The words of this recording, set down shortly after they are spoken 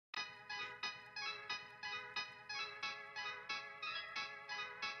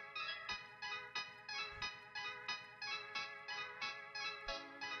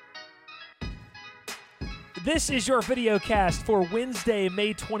This is your video cast for Wednesday,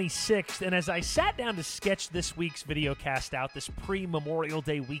 May 26th, and as I sat down to sketch this week's video cast out, this pre-Memorial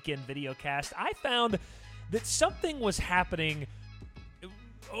Day weekend video cast, I found that something was happening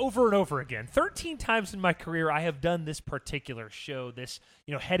over and over again. 13 times in my career, I have done this particular show, this,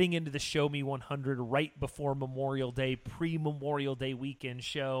 heading into the Show Me 100 right before Memorial Day, pre-Memorial Day weekend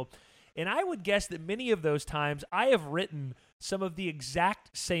show, and I would guess that many of those times I have written some of the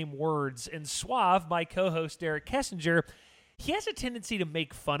exact same words. And Suave, my co-host Derek Kessinger, he has a tendency to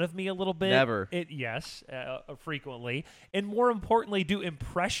make fun of me a little bit. Never. Frequently. And more importantly, do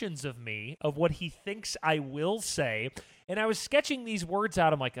impressions of me, of what he thinks I will say. And I was sketching these words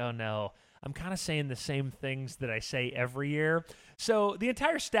out. I'm like, oh no, I'm kind of saying the same things that I say every year. So the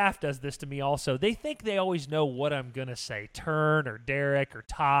entire staff does this to me also. They think they always know what I'm going to say. Turn or Derek or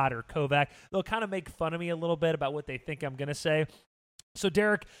Todd or Kovac. They'll kind of make fun of me a little bit about what they think I'm going to say. So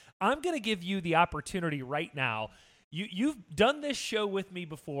Derek, I'm going to give you the opportunity right now. You've done this show with me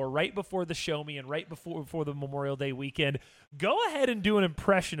before, right before the Show Me and right before the Memorial Day weekend. Go ahead and do an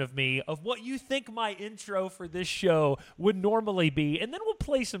impression of me of what you think my intro for this show would normally be, and then we'll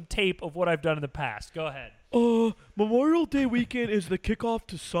play some tape of what I've done in the past. Go ahead. Memorial Day weekend is the kickoff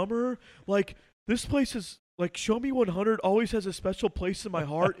to summer. Like, this place is, like, Show Me 100 always has a special place in my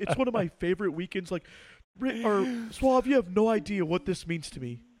heart. It's one of my favorite weekends. Like, Suave, you have no idea what this means to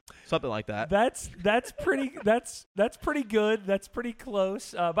me. Something like that. That's pretty good. That's pretty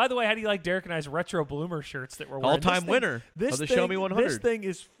close. By the way, how do you like Derek and I's retro bloomer shirts that we're wearing? All-time winner of the Show Me 100. This thing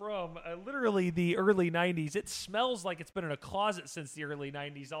is from literally the early 90s. It smells like it's been in a closet since the early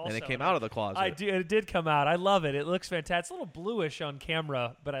 90s also. And it came out of the closet. It did come out. I love it. It looks fantastic. It's a little bluish on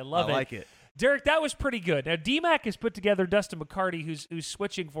camera, but I love it. I like it. Derek, that was pretty good. Now, DMAC has put together, Dustin McCarty, who's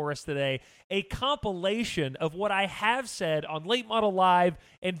switching for us today, a compilation of what I have said on Late Model Live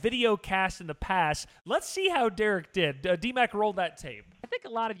and video cast in the past. Let's see how Derek did. DMAC, roll that tape. I think a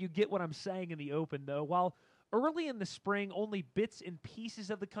lot of you get what I'm saying in the open, though. While early in the spring, only bits and pieces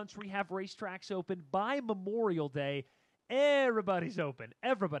of the country have racetracks open, by Memorial Day, everybody's open.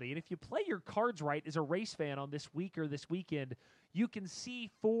 Everybody. And if you play your cards right as a race fan on this week or this weekend, you can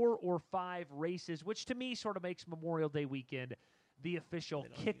see 4 or 5 races, which to me sort of makes Memorial Day weekend the official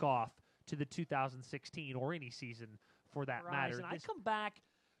kickoff to the 2016 or any season for that matter. And I come back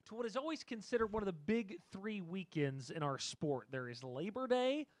to what is always considered one of the big 3 weekends in our sport. There is Labor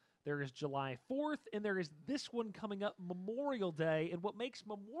Day, there is July 4th, and there is this one coming up, Memorial Day. And what makes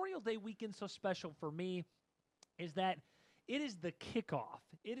Memorial Day weekend so special for me is that it is the kickoff.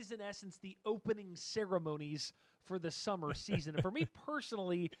 It is, in essence, the opening ceremonies for the summer season. And for me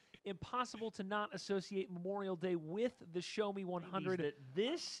personally, impossible to not associate Memorial Day with the Show Me 100.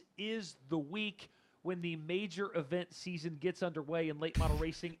 This is the week when the major event season gets underway in late model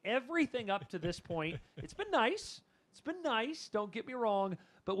racing. Everything up to this point, it's been nice. It's been nice, don't get me wrong.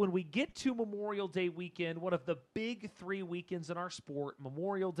 But when we get to Memorial Day weekend, one of the big 3 weekends in our sport,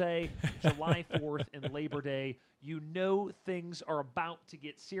 Memorial Day, July 4th, and Labor Day, you know things are about to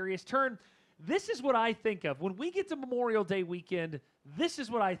get serious. This is what I think of. When we get to Memorial Day weekend, this is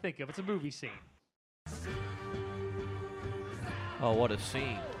what I think of. It's a movie scene. Oh, what a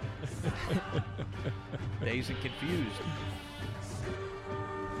scene. Dazed and confused.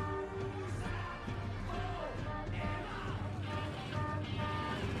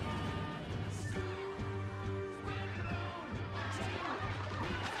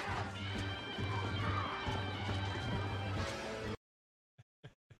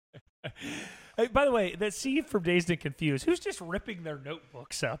 Hey, by the way, that scene from Dazed and Confused, who's just ripping their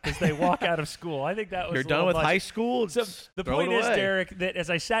notebooks up as they walk out of school? I think that was You're done with high school? So the point is, Derek, that as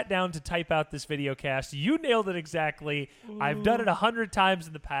I sat down to type out this video cast, you nailed it exactly. I've done it 100 times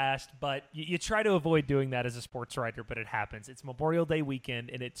in the past, but you try to avoid doing that as a sports writer, but it happens. It's Memorial Day weekend,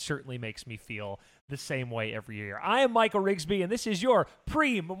 and it certainly makes me feel the same way every year. I am Michael Rigsby, and this is your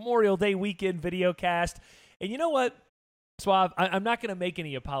pre-Memorial Day weekend video cast. And you know what? Suave, I'm not going to make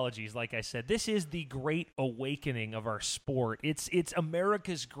any apologies, like I said. This is the great awakening of our sport. It's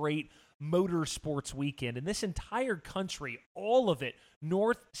America's great motorsports weekend. And this entire country, all of it,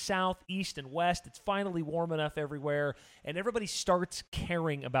 north, south, east, and west, it's finally warm enough everywhere, and everybody starts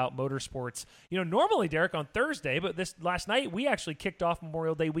caring about motorsports. Normally, Derek, on Thursday, but this last night, we actually kicked off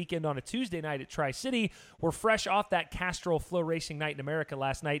Memorial Day weekend on a Tuesday night at Tri-City. We're fresh off that Castrol Flow Racing Night in America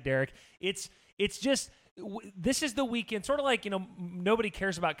last night, Derek. It's just... This is the weekend, sort of like, nobody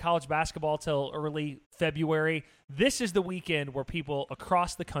cares about college basketball till early February. This is the weekend where people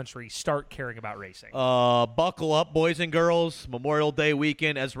across the country start caring about racing. Buckle up, boys and girls. Memorial Day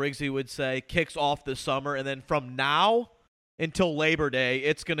weekend, as Rigsy would say, kicks off the summer. And then from now until Labor Day,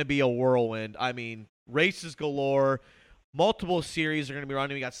 it's going to be a whirlwind. I mean, races galore. Multiple series are going to be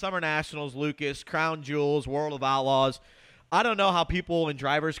running. We got Summer Nationals, Lucas, Crown Jewels, World of Outlaws. I don't know how people and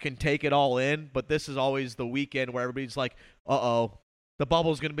drivers can take it all in, but this is always the weekend where everybody's like, uh-oh, the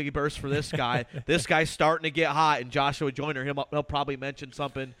bubble's going to be burst for this guy. This guy's starting to get hot, and Joshua Joyner, he'll probably mention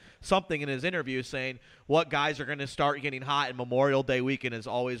something in his interview saying what guys are going to start getting hot, and Memorial Day weekend is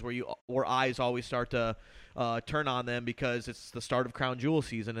always where eyes always start to turn on them because it's the start of Crown Jewel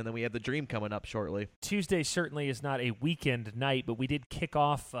season, and then we have the Dream coming up shortly. Tuesday certainly is not a weekend night, but we did kick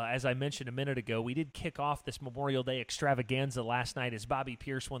off, as I mentioned a minute ago, we did kick off this Memorial Day extravaganza last night as Bobby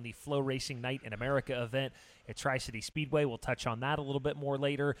Pierce won the Flow Racing Night in America event at Tri-City Speedway. We'll touch on that a little bit more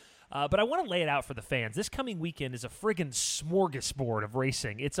later. But I want to lay it out for the fans. This coming weekend is a friggin' smorgasbord of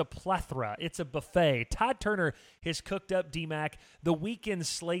racing. It's a plethora. It's a buffet. Todd Turner has cooked up DMAC the weekend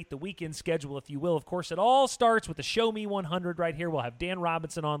slate, the weekend schedule, if you will. Of course, it all starts with the Show Me 100 right here. We'll have Dan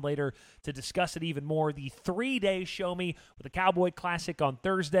Robinson on later to discuss it even more. The 3-day Show Me with the Cowboy Classic on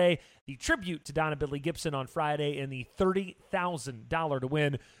Thursday, the tribute to Donna Billy Gibson on Friday, and the $30,000 to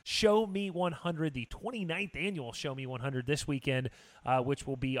win Show Me 100, the 29th annual Show Me 100 this weekend, which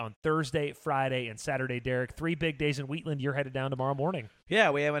will be on Thursday, Friday, and Saturday, Derek. 3 big days in Wheatland. You're headed down tomorrow morning.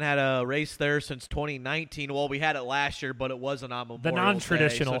 Yeah, we haven't had a race there since 2019. Well, we had it last year, but it wasn't on Memorial Day. The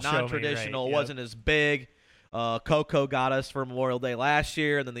non-traditional So non-traditional wasn't as big. Coco got us for Memorial Day last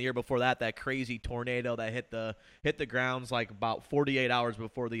year, and then the year before that crazy tornado that hit the grounds like about 48 hours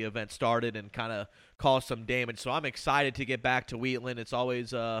before the event started and kind of caused some damage. So I'm excited to get back to Wheatland. It's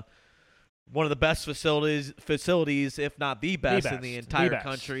always one of the best facilities, if not the best in the entire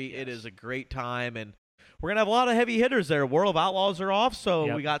country. Yes. It is a great time, and we're going to have a lot of heavy hitters there. World of Outlaws are off,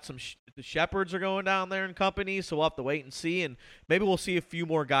 so we got some the Shepherds are going down there in company, so we'll have to wait and see, and maybe we'll see a few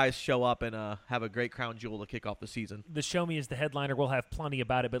more guys show up and have a great Crown Jewel to kick off the season. The Show Me is the headliner. We'll have plenty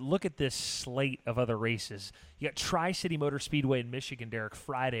about it, but look at this slate of other races. You got Tri-City Motor Speedway in Michigan, Derek,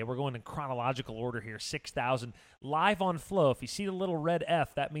 Friday. We're going in chronological order here, 6,000. Live on Flow. If you see the little red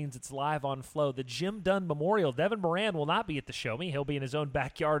F, that means it's live on Flow. The Jim Dunn Memorial. Devin Moran will not be at the Show Me. He'll be in his own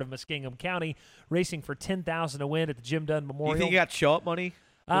backyard of Muskingum County, racing for $10,000 to win at the Jim Dunn Memorial. Do you think he got show-up money?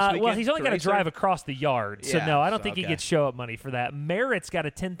 Well, he's only got to drive across the yard, so no, I don't think he gets show-up money for that. Merritt's got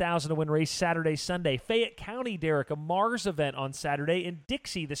a $10,000 to win race Saturday, Sunday. Fayette County, Derek, a Mars event on Saturday. And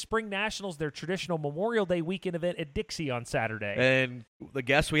Dixie, the Spring Nationals, their traditional Memorial Day weekend event at Dixie on Saturday. And the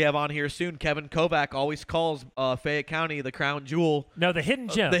guest we have on here soon, Kevin Kovac, always calls Fayette County the Crown Jewel. No, the Hidden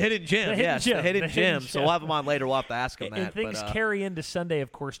Gem. The Hidden Gem, the Hidden Gem. So we'll have him on later. We'll have to ask him that. And things carry into Sunday,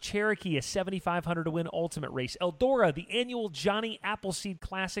 of course. Cherokee, a $7,500 to win ultimate race. Eldora, the annual Johnny Appleseed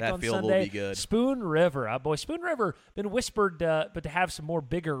Classic on Sunday. Will be good. Spoon River. Boy, Spoon River been whispered, but to have some more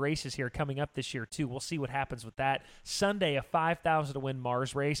bigger races here coming up this year, too. We'll see what happens with that. Sunday, a $5,000 to win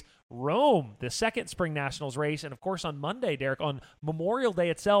Mars race. Rome, the second Spring Nationals race. And, of course, on Monday, Derek, on Memorial Day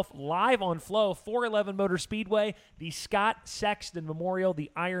itself, live on Flow, 411 Motor Speedway, the Scott Sexton Memorial,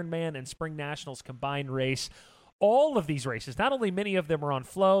 the Ironman and Spring Nationals combined race. All of these races, not only many of them are on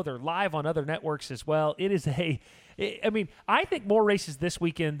Flow, they're live on other networks as well. It is I think more races this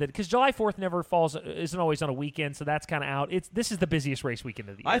weekend because July 4th isn't always on a weekend, so that's kind of out. This is the busiest race weekend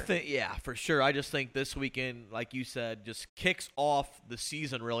of the year. I think, yeah, for sure. I just think this weekend, like you said, just kicks off the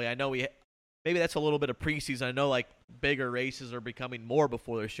season, really. I know maybe that's a little bit of preseason. I know, like, bigger races are becoming more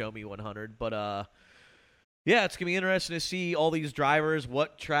before their Show Me 100, but yeah, it's going to be interesting to see all these drivers,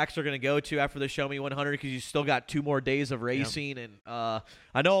 what tracks they're going to go to after the Show Me 100 because you still got 2 more days of racing. Yep. And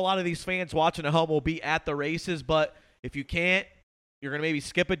I know a lot of these fans watching at home will be at the races, but if you can't, you're going to maybe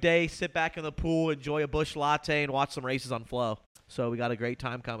skip a day, sit back in the pool, enjoy a Busch Latte, and watch some races on Flow. So we got a great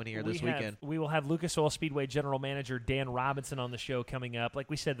time coming here this weekend. We will have Lucas Oil Speedway General Manager Dan Robinson on the show coming up. Like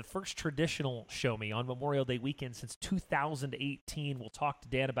we said, the first traditional Show Me on Memorial Day weekend since 2018. We'll talk to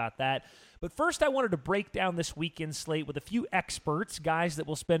Dan about that. But first, I wanted to break down this weekend slate with a few experts, guys that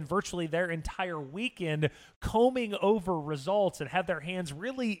will spend virtually their entire weekend combing over results and have their hands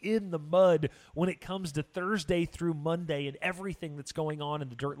really in the mud when it comes to Thursday through Monday and everything that's going on in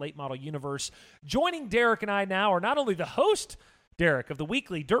the Dirt Late Model universe. Joining Derek and I now are not only the host, Derek, of the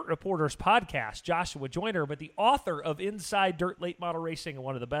weekly Dirt Reporters podcast, Joshua Joyner, but the author of Inside Dirt Late Model Racing and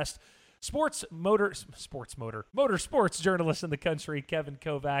one of the best motorsports journalists in the country, Kevin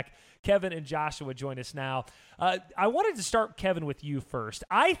Kovac. Kevin and Joshua join us now. I wanted to start, Kevin, with you first.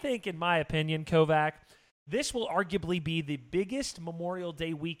 I think, in my opinion, Kovac, this will arguably be the biggest Memorial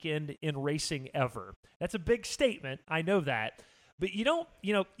Day weekend in racing ever. That's a big statement. I know that. But you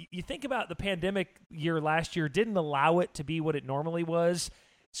think about the pandemic year last year didn't allow it to be what it normally was.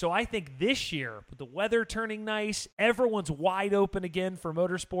 So I think this year, with the weather turning nice, everyone's wide open again for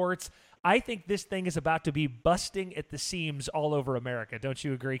motorsports. I think this thing is about to be busting at the seams all over America. Don't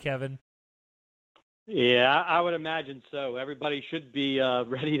you agree, Kevin? Yeah, I would imagine so. Everybody should be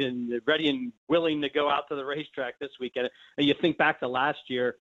ready and willing to go out to the racetrack this weekend. And you think back to last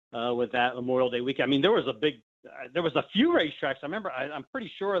year with that Memorial Day weekend. I mean, there was a few racetracks. I remember. I'm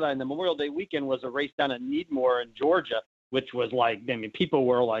pretty sure that in the Memorial Day weekend was a race down at Needmore in Georgia, which was like, I mean, people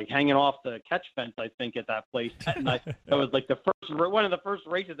were like hanging off the catch fence, I think, at that place. And that was like one of the first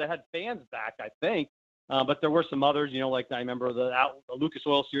races that had fans back, I think. But there were some others, like I remember the Lucas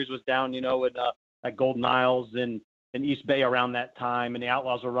Oil Series was down, at Golden Isles and East Bay around that time, and the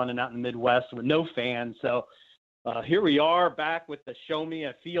Outlaws were running out in the Midwest with no fans. So here we are back with the Show Me.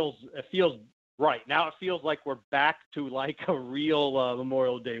 It feels right now. It feels like we're back to like a real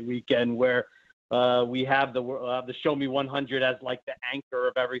Memorial Day weekend where we have the Show Me 100 as like the anchor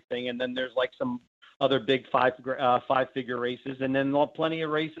of everything, and then there's like some other big five-figure races, and then plenty of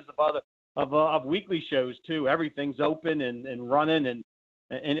races of weekly shows too. Everything's open and running, and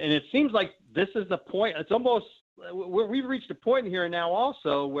it seems like this is the point. It's almost we've reached a point here now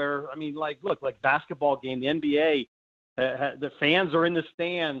also where, I mean, like basketball game, the NBA, the fans are in the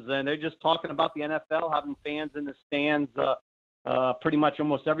stands, and they're just talking about the NFL having fans in the stands. Pretty much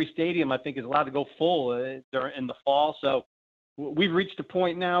almost every stadium, I think, is allowed to go full in the fall. So we've reached a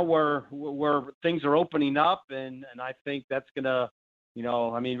point now where things are opening up, and I think that's gonna.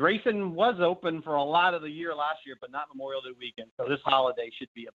 I mean, racing was open for a lot of the year last year, but not Memorial Day weekend. So this holiday should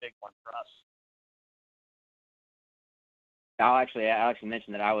be a big one for us. I actually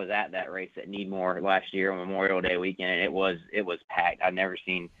mentioned that I was at that race at Needmore last year on Memorial Day weekend, and it was packed. I've never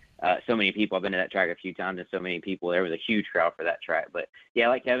seen so many people. I've been to that track a few times, and so many people. There was a huge crowd for that track. But yeah,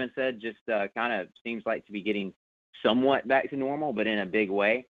 like Kevin said, just kind of seems like to be getting somewhat back to normal, but in a big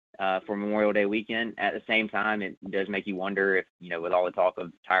way. For Memorial Day weekend. At the same time, it does make you wonder if, with all the talk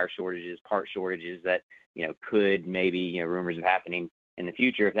of tire shortages, part shortages that, could maybe, rumors of happening in the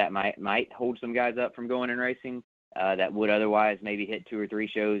future, if that might hold some guys up from going and racing that would otherwise maybe hit 2 or 3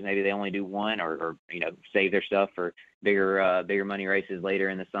 shows. Maybe they only do one or save their stuff for bigger money races later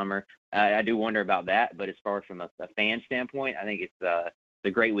in the summer. I do wonder about that. But as far as from a fan standpoint, I think it's a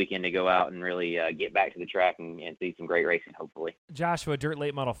great weekend to go out and really get back to the track and see some great racing, hopefully. Joshua, Dirt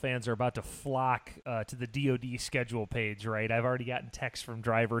Late Model fans are about to flock to the DOD schedule page, right? I've already gotten texts from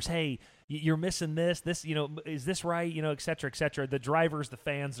drivers, hey, you're missing this, is this right, et cetera, et cetera. The drivers, the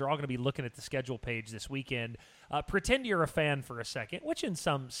fans, they're all going to be looking at the schedule page this weekend. Pretend you're a fan for a second, which in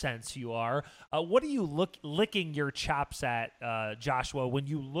some sense you are. What are you licking your chops at, Joshua, when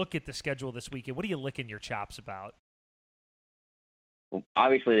you look at the schedule this weekend? What are you licking your chops about? Well,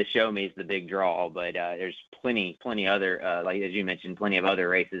 obviously the Show Me is the big draw, but there's plenty other, like as you mentioned, plenty of other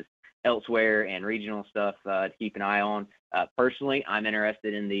races elsewhere and regional stuff to keep an eye on. Personally, I'm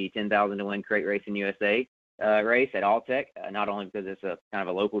interested in the 10,000 to win Crate Racing USA race at Alltech, not only because it's a kind of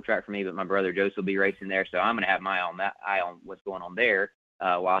a local track for me, but my brother Joseph will be racing there, so I'm going to have my eye on what's going on there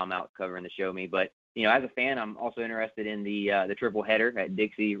while I'm out covering the Show Me. But as a fan, I'm also interested in the triple header at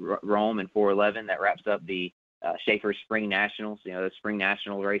Dixie, Rome, and 411 that wraps up the Schaefer Spring Nationals. The Spring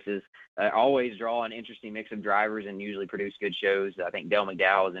National races always draw an interesting mix of drivers and usually produce good shows. I think Dale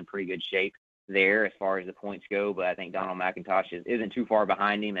McDowell is in pretty good shape there as far as the points go, but I think Donald McIntosh isn't too far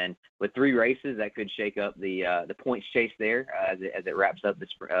behind him. And with 3 races, that could shake up the points chase there as it wraps up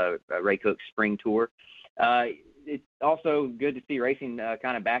the Ray Cook Spring Tour. It's also good to see racing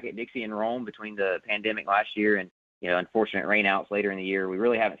kind of back at Dixie and Rome between the pandemic last year and unfortunate rainouts later in the year. We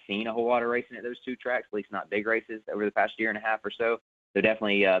really haven't seen a whole lot of racing at those 2 tracks, at least not big races over the past year and a half or so. So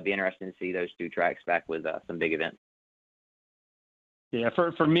definitely be interesting to see those 2 tracks back with some big events. Yeah,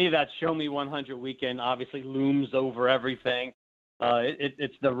 for me, that Show Me 100 weekend obviously looms over everything.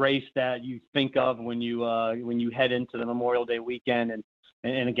 It's the race that you think of when you head into the Memorial Day weekend,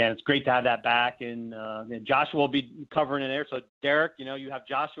 and again, it's great to have that back. And Joshua will be covering it there. So Derek, you have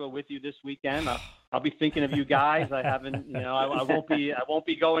Joshua with you this weekend. I'll be thinking of you guys. I haven't, I won't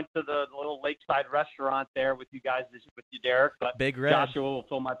be going to the little lakeside restaurant there with you guys, with you, Derek. But Big Red. Joshua will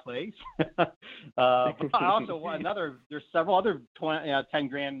fill my place. But I also want there's several other 10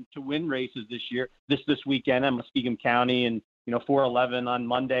 grand to win races this weekend in Muskegon County, and 411 on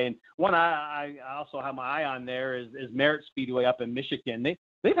Monday. And one I also have my eye on there is Merritt Speedway up in Michigan.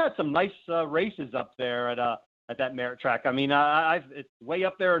 They've had some nice races up there at that Merritt track. I mean, it's way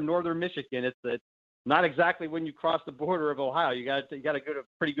up there in northern Michigan. It's not exactly when you cross the border of Ohio. You got to get a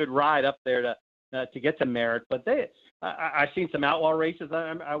pretty good ride up there to get to Merritt. But I've seen some outlaw races.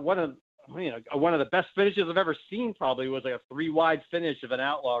 One of one of the best finishes I've ever seen. Probably was like a 3-wide finish of an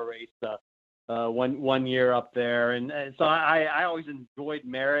outlaw race one year up there, and so I always enjoyed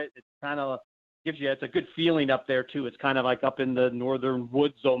Merritt. It's kind of it's a good feeling up there too. It's kind of like up in the northern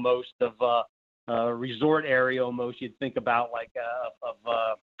woods almost of resort area almost. You'd think about like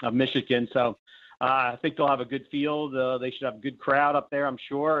of Michigan. So I think they'll have a good field. They should have a good crowd up there, I'm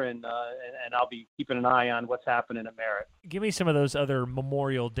sure, and I'll be keeping an eye on what's happening at Merritt. Give me some of those other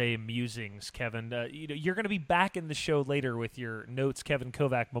Memorial Day musings, Kevin. You're going to be back in the show later with your notes, Kevin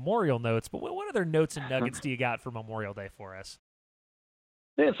Kovac Memorial Notes. But what other notes and nuggets do you got for Memorial Day for us?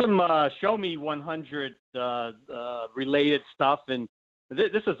 There's some Show Me 100 related stuff, and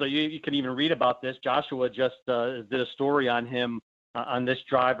this is you can even read about this. Joshua just did a story on him. On this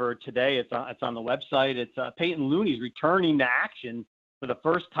driver today. It's on the website. It's Peyton Looney's returning to action for the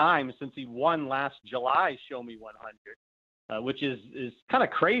first time since he won last July's Show Me 100, which is kind of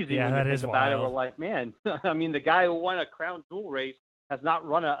crazy when you think about it. We're like, man, I mean, the guy who won a Crown Jewel race has not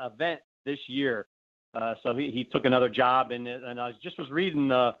run an event this year. So he took another job, and I just was reading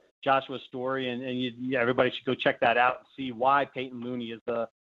Joshua's story, and everybody should go check that out and see why Peyton Looney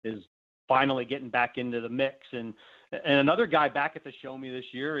is finally getting back into the mix. And another guy back at the Show Me this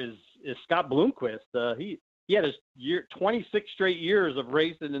year is Scott Bloomquist. He had his 26 straight years of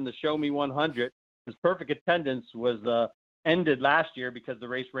racing in the Show Me 100. His perfect attendance was ended last year because the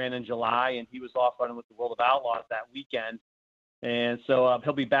race ran in July, and he was off running with the World of Outlaws that weekend. And so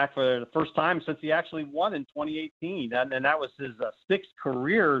he'll be back for the first time since he actually won in 2018. And that was his sixth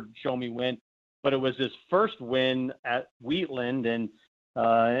career Show Me win, but it was his first win at Wheatland. And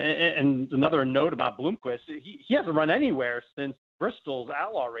another note about Bloomquist, he hasn't run anywhere since Bristol's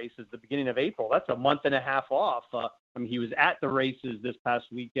Outlaw races at the beginning of April. That's a month and a half off. He was at the races this past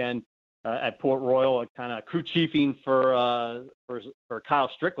weekend at Port Royal, kind of crew chiefing for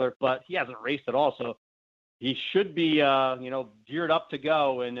Kyle Strickler, but he hasn't raced at all. So he should be, geared up to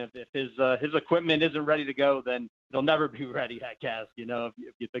go. And if his equipment isn't ready to go, then he'll never be ready, I guess. If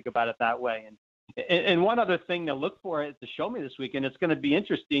you think about it that way. And one other thing to look for at the Show Me this weekend, it's going to be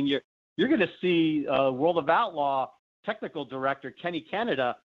interesting. You're going to see World of Outlaw technical director Kenny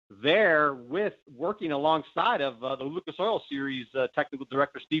Canada there working alongside of the Lucas Oil Series technical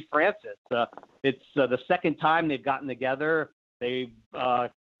director Steve Francis. It's the second time they've gotten together. Steve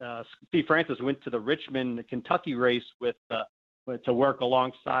Francis went to the Richmond, Kentucky race to work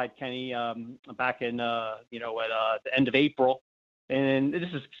alongside Kenny back in at the end of April. And this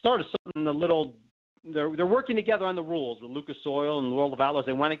is started something a little. They're working together on the rules with Lucas Oil and the World of Outlaws.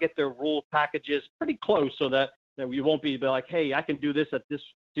 They want to get their rule packages pretty close so that we won't be like, hey, I can do this at this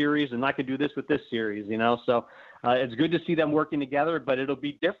series and I can do this with this series, So it's good to see them working together, but it'll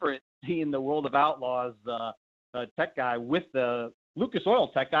be different seeing the World of Outlaws tech guy with the Lucas Oil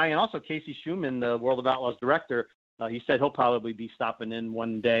tech guy, and also Casey Schumann, the World of Outlaws director. He said he'll probably be stopping in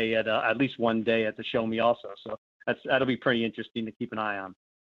one day at least one day at the Show Me also. So that'll be pretty interesting to keep an eye on.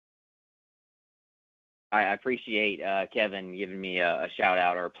 I appreciate Kevin giving me a shout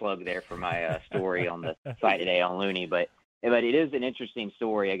out or a plug there for my story on the site today on Looney, but it is an interesting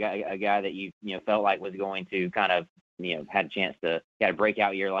story. A guy that you felt like was going to kind of had a chance to had a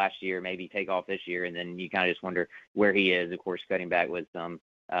breakout year last year, maybe take off this year, and then you kind of just wonder where he is. Of course, cutting back with some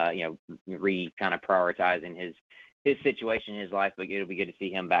kind of prioritizing his situation in his life, but it'll be good to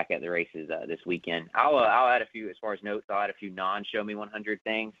see him back at the races this weekend. I'll add a few, as far as notes, I'll add a few non-Show Me 100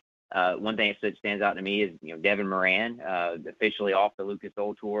 things. One thing that stands out to me is, Devin Moran, officially off the Lucas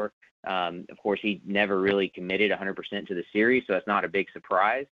Oil Tour. Of course, he never really committed 100% to the series, so that's not a big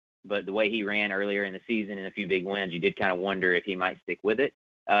surprise. But the way he ran earlier in the season and a few big wins, you did kind of wonder if he might stick with it.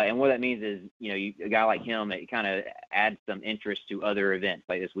 And what that means is, a guy like him, it kind of adds some interest to other events.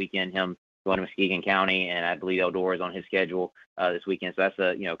 Like this weekend, him going to Muskegon County, and I believe Eldora is on his schedule this weekend. So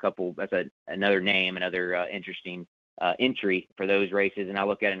that's another name, another interesting entry for those races. And I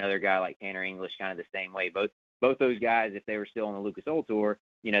look at another guy like Tanner English kind of the same way. Both those guys, if they were still on the Lucas Oil Tour,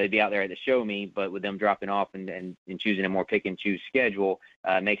 they'd be out there at the Show Me, but with them dropping off and choosing a more pick and choose schedule,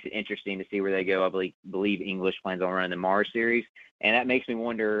 makes it interesting to see where they go. I believe English plans on running the Mars Series, and that makes me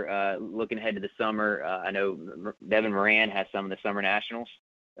wonder, looking ahead to the summer, I know Devin Moran has some of the Summer Nationals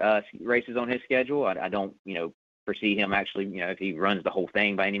races on his schedule. I don't, foresee him actually, if he runs the whole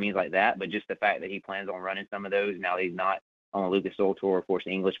thing by any means like that, but just the fact that he plans on running some of those. Now he's not on the Lucas Oil Tour. Of course,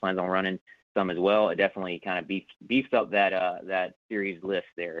 English plans on running some as well. It definitely kind of beefs up that series list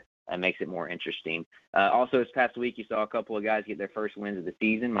there and makes it more interesting. Also, this past week, you saw a couple of guys get their first wins of the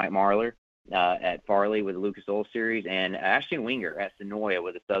season. Mike Marlar at Farley with the Lucas Oil Series, and Ashton Winger at Sonoya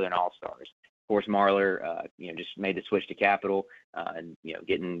with the Southern All-Stars. Of course, Marlar, just made the switch to Capital, and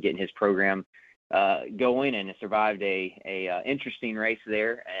getting his program going, and survived a interesting race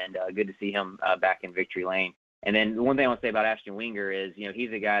there, and good to see him back in victory lane. And then the one thing I want to say about Ashton Winger is,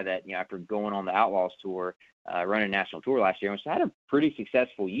 he's a guy that, after going on the Outlaws Tour, running national tour last year, which had a pretty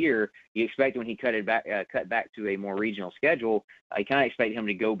successful year, you expect when he cut back to a more regional schedule, you kind of expect him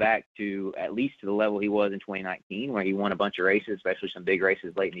to go back to at least to the level he was in 2019, where he won a bunch of races, especially some big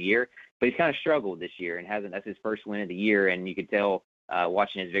races late in the year. But he's kind of struggled this year and that's his first win of the year. And you could tell,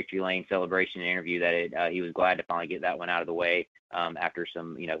 watching his victory lane celebration interview, that he was glad to finally get that one out of the way after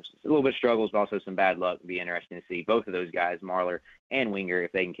some, a little bit of struggles, but also some bad luck. It'd be interesting to see both of those guys, Marlar and Winger,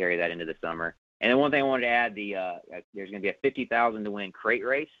 if they can carry that into the summer. And then one thing I wanted to add, there's going to be a $50,000 to win crate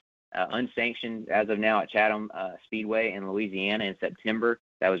race, unsanctioned as of now at Chatham Speedway in Louisiana in September.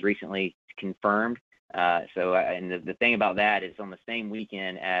 That was recently confirmed. And the thing about that is on the same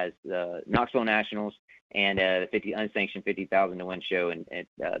weekend as the Knoxville Nationals and the unsanctioned $50,000 to win show at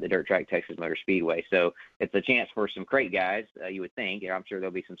the Dirt Track Texas Motor Speedway. So it's a chance for some crate guys, you would think. I'm sure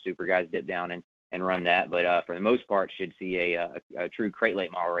there'll be some super guys dip down and run that. But for the most part, should see a true crate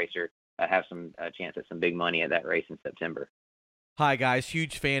late model racer have some chance at some big money at that race in September. Hi, guys.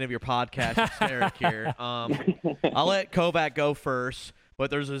 Huge fan of your podcast. It's Eric here. I'll let Kovac go first,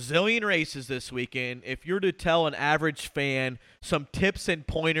 but there's a zillion races this weekend. If you're to tell an average fan some tips and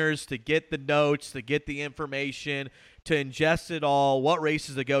pointers to get the notes, to get the information, to ingest it all, what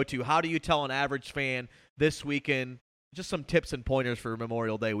races to go to, how do you tell an average fan this weekend just some tips and pointers for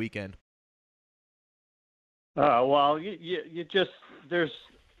Memorial Day weekend? Well,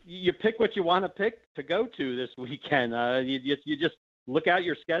 you pick what you want to pick to go to this weekend. You just look at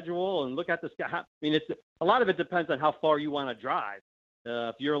your schedule and look at the schedule. I mean, a lot of it depends on how far you want to drive.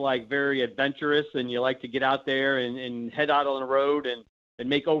 If you're like very adventurous and you like to get out there and head out on the road and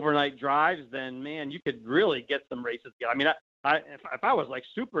make overnight drives, then man, you could really get some races. I mean, if I was like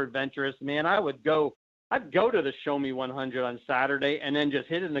super adventurous, man, I'd go to the Show Me 100 on Saturday and then just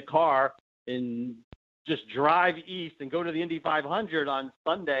hit in the car and just drive east and go to the Indy 500 on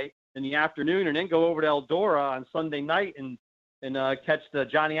Sunday in the afternoon, and then go over to Eldora on Sunday night and catch the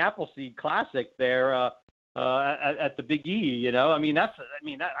Johnny Appleseed Classic there at the Big E. I mean,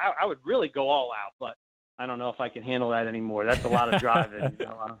 I would really go all out, but I don't know if I can handle that anymore. That's a lot of driving.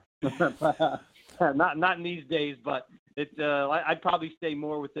 Not in these days, but I'd probably stay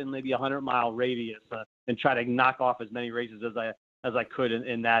more within maybe 100-mile radius and try to knock off as many races as I could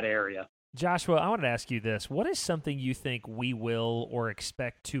in that area. Joshua, I wanted to ask you this. What is something you think we will or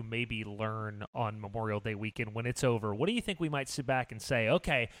expect to maybe learn on Memorial Day weekend when it's over? What do you think we might sit back and say,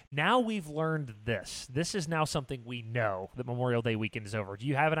 okay, now we've learned this. This is now something we know that Memorial Day weekend is over. Do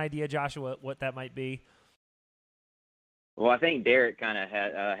you have an idea, Joshua, what that might be? Well, I think Derek kind of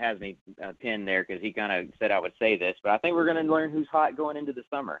has me pinned there because he kind of said I would say this, but I think we're going to learn who's hot going into the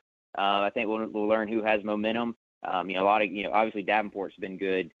summer. I think we'll learn who has momentum. A lot of, obviously Davenport's been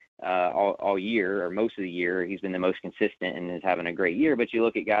good all year, or most of the year. He's been the most consistent and is having a great year. But you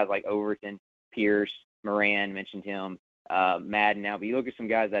look at guys like Overton, Pierce, Moran, mentioned him, Madden now. But you look at some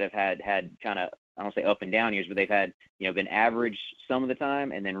guys that have had kind of, I don't say up and down years, but they've had, been average some of the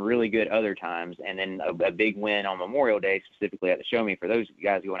time and then really good other times. And then a big win on Memorial Day, specifically at the Show Me, for those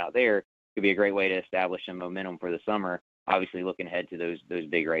guys going out there, could be a great way to establish some momentum for the summer. Obviously looking ahead to those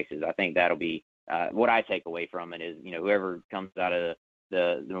big races. I think that'll be what I take away from it is, whoever comes out of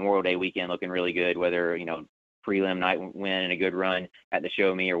the Memorial Day weekend looking really good, whether, prelim night win and a good run at the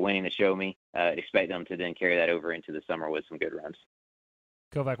Show Me or winning the Show Me, expect them to then carry that over into the summer with some good runs.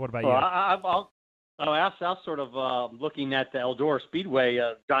 Kovac, what about you? I'll sort of looking at the Eldora Speedway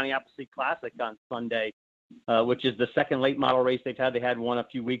Johnny Appleseed Classic on Sunday, which is the second late model race they've had. They had one a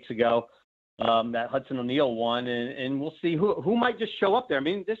few weeks ago that Hudson O'Neill won, and we'll see who might just show up there. I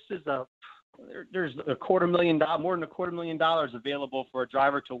mean, this is there's more than $250,000 available for a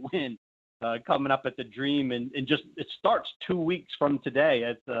driver to win coming up at the Dream, and just it starts 2 weeks from today.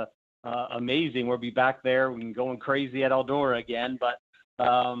 It's amazing. We'll be back there. We're going crazy at Eldora again, but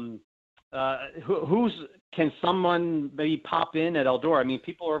can someone maybe pop in at Eldora? I mean,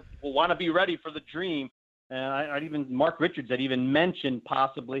 people will want to be ready for the Dream. Mark Richards had even mentioned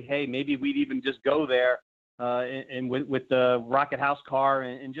possibly, hey, maybe we'd even just go there and with the Rocket House car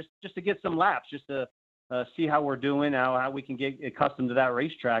and just to get some laps, just to see how we're doing, how we can get accustomed to that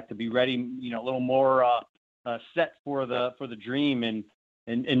racetrack to be ready, a little more set for the Dream, and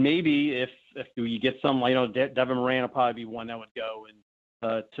maybe if you get some, Devin Moran will probably be one that would go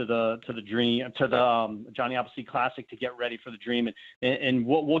to the Dream, to the Johnny Appleseed Classic to get ready for the Dream, and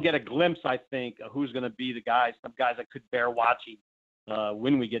we'll get a glimpse, I think, of who's going to be some guys that could bear watching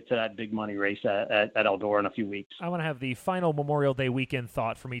when we get to that big money race at Eldora in a few weeks. I want to have the final Memorial Day weekend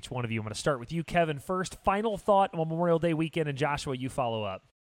thought from each one of you. I'm going to start with you, Kevin, first. Final thought on Memorial Day weekend, and Joshua, you follow up.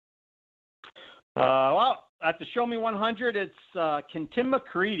 Well, at the Show Me 100, it's can Tim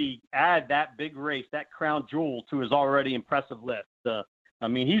McCreadie add that big race, that crown jewel, to his already impressive list? I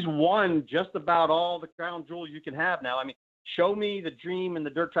mean, he's won just about all the crown jewels you can have now. I mean, Show Me, the Dream, and the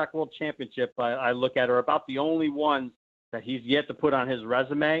Dirt Track World Championship, I look at, are about the only ones that he's yet to put on his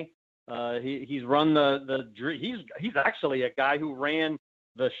resume. He's run he's actually a guy who ran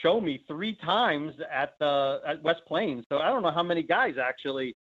the Show Me 3 times at West Plains. So I don't know how many guys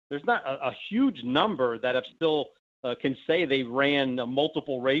actually. There's not a huge number that have still can say they ran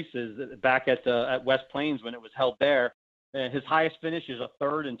multiple races back at West Plains when it was held there. His highest finish is a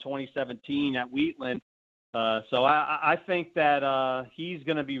 3rd in 2017 at Wheatland. So I think that he's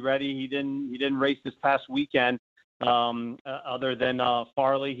going to be ready. He didn't race this past weekend. Other than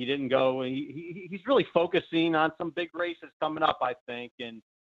Farley, he didn't go. He's really focusing on some big races coming up, I think, and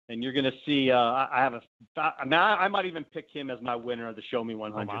you're going to see. I might even pick him as my winner of the Show Me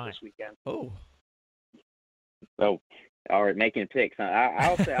 100 this weekend. Oh, all right, making picks.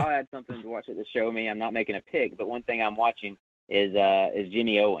 I'll say I'll add something to watch at the Show Me. I'm not making a pick, but one thing I'm watching is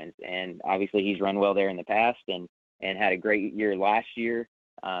Jimmy Owens, and obviously he's run well there in the past and had a great year last year.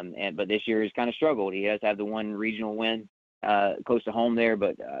 But this year he's kind of struggled. He does have the one regional win close to home there,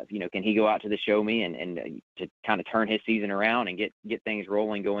 but can he go out to the Show Me and to kind of turn his season around and get things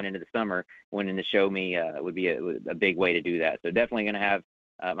rolling going into the summer? Winning the Show Me would be a big way to do that. So definitely going to have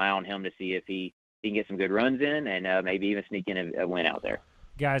my eye on him to see if he can get some good runs in and maybe even sneak in a win out there.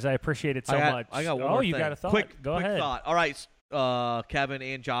 Guys, I appreciate it so much. I got one more you thing. got a thought? Go ahead. Quick thought. All right, Kevin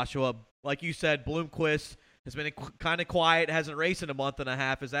and Joshua, like you said, Bloomquist has been kind of quiet, hasn't raced in a month and a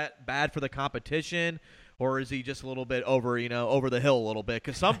half. Is that bad for the competition, or is he just a little bit over the hill a little bit?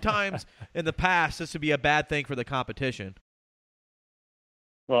 Because sometimes in the past, this would be a bad thing for the competition.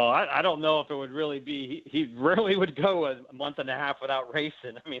 Well, I don't know if it would really be. He rarely would go a month and a half without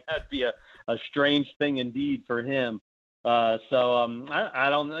racing. I mean, that'd be a strange thing indeed for him. I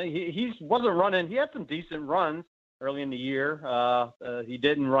don't know. He wasn't running. He had some decent runs early in the year. He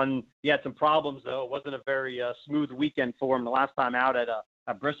didn't run. He had some problems, though. It wasn't a very smooth weekend for him the last time out at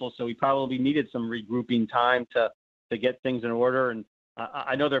Bristol, so he probably needed some regrouping time to get things in order. And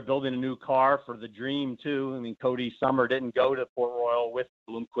I know they're building a new car for the Dream, too. I mean, Cody Summer didn't go to Port Royal with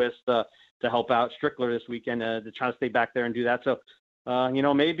Bloomquist to help out Strickler this weekend to try to stay back there and do that. So,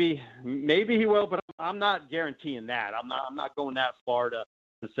 maybe he will, but I'm not guaranteeing that. I'm not going that far to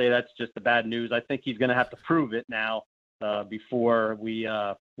say that's just the bad news. I think he's going to have to prove it now before we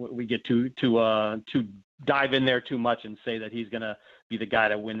get to dive in there too much and say that he's going to be the guy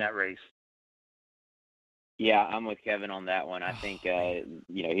to win that race. Yeah, I'm with Kevin on that one. I think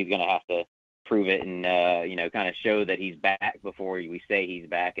he's going to have to prove it and kind of show that he's back before we say he's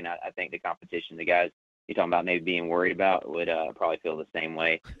back. And I think the competition, the guys you're talking about maybe being worried about, would probably feel the same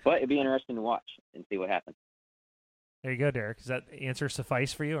way. But it'd be interesting to watch and see what happens. There you go, Derek. Does that answer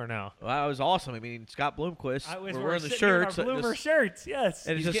suffice for you or no? Well, that was awesome. I mean, Scott Bloomquist. We're wearing the shirts. shirts. Bloomer shirts, yes.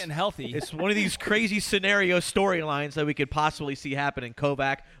 And He's getting healthy. It's one of these crazy scenario storylines that we could possibly see happen in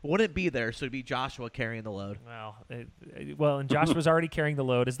Kovac. Wouldn't be there, so it'd be Joshua carrying the load. Well, and Joshua's already carrying the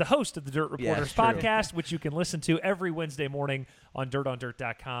load as the host of the Dirt Reporters podcast, which you can listen to every Wednesday morning on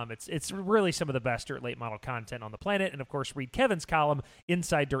dirtondirt.com. It's really some of the best dirt late model content on the planet. And, of course, read Kevin's column,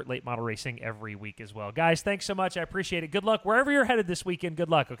 Inside Dirt Late Model Racing, every week as well. Guys, thanks so much. I appreciate it. Good luck. Wherever you're headed this weekend, good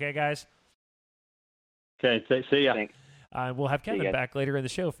luck, okay, guys? Okay, see ya. Thanks. We'll have Kevin back later in the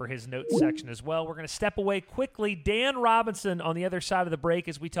show for his notes section as well. We're going to step away quickly. Dan Robinson on the other side of the break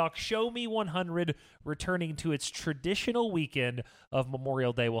as we talk Show Me 100 returning to its traditional weekend of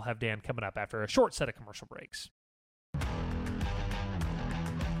Memorial Day. We'll have Dan coming up after a short set of commercial breaks.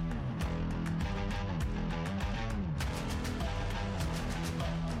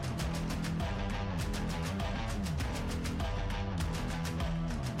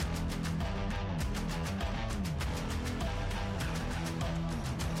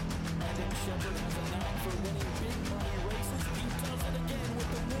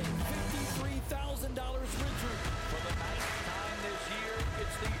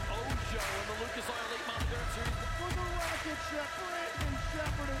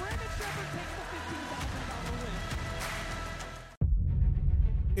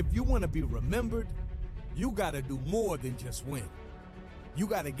 If you want to be remembered, you got to do more than just win. You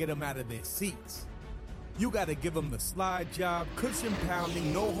got to get them out of their seats. You got to give them the slide job, cushion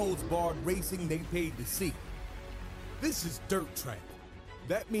pounding, no holds barred racing they paid to see. This is dirt track.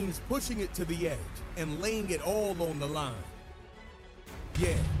 That means pushing it to the edge and laying it all on the line.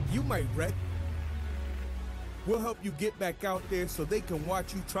 Yeah, you might wreck. We'll help you get back out there so they can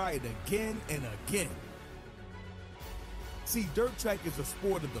watch you try it again and again. See, dirt track is a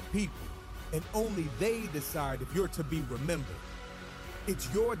sport of the people, and only they decide if you're to be remembered.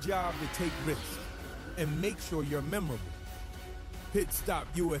 It's your job to take risks and make sure you're memorable. Pit Stop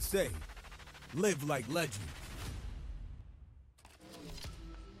USA. Live like legends.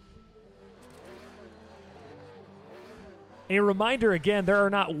 A reminder again, there are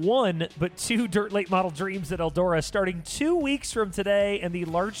not one, but 2 Dirt Late Model Dreams at Eldora starting 2 weeks from today, and the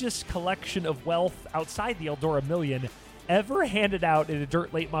largest collection of wealth outside the Eldora Million ever handed out in a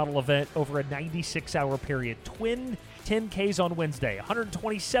Dirt Late Model event over a 96-hour period. Twin 10Ks on Wednesday,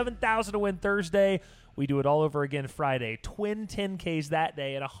 $127,000 to win Thursday. We do it all over again Friday. Twin 10Ks that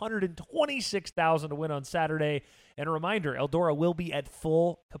day and $126,000 to win on Saturday. And a reminder, Eldora will be at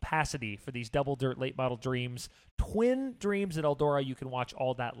full capacity for these double Dirt Late Model Dreams. Twin Dreams at Eldora. You can watch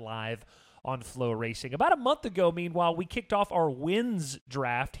all that live on Flow Racing. About a month ago, meanwhile, we kicked off our wins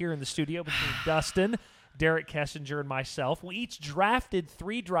draft here in the studio between Dustin, Derek Kessinger, and myself. We each drafted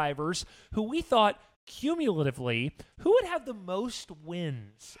 3 drivers who we thought cumulatively who would have the most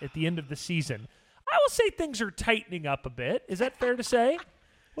wins at the end of the season. I will say things are tightening up a bit. Is that fair to say?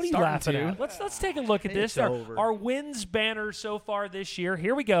 What are you laughing at? Let's take a look at this. Our wins banner so far this year.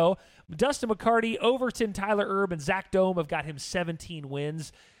 Here we go. Dustin McCarty, Overton, Tyler Erb, and Zach Dome have got him 17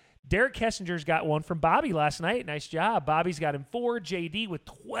 wins. Derek Kessinger's got one from Bobby last night. Nice job. Bobby's got him 4. JD with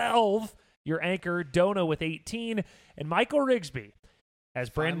 12. Your anchor, Dono with 18. And Michael Rigsby, as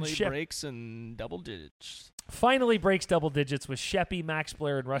Brandon breaks in double digits. Finally breaks double digits with Sheppy, Max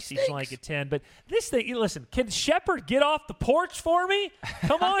Blair, and Rusty Schlenk at 10. But this thing, listen, can Shepard get off the porch for me?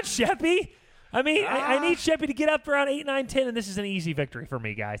 Come on, Sheppy. I mean, I need Sheppy to get up around 8, 9, 10, and this is an easy victory for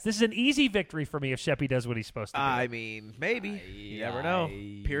me, guys. This is an easy victory for me if Sheppy does what he's supposed to do. I mean, maybe. You never know.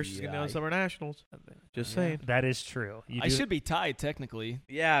 Pierce is going to go to Summer Nationals. Just saying. That is true. I should be tied, technically.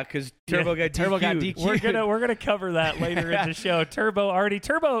 Yeah, because Turbo got DQ'd. We're gonna cover that later in the show. Turbo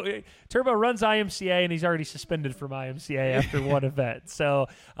runs IMCA, and he's already suspended from IMCA after one event. So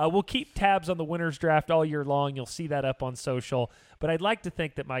we'll keep tabs on the winners draft all year long. You'll see that up on social. But I'd like to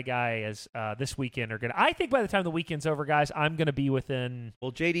think that my guy is this weekend are going to – I think by the time the weekend's over, guys, I'm going to be within –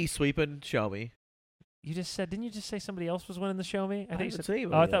 Well, JD sweeping, show me. You just said – didn't you just say somebody else was winning the show me? I think you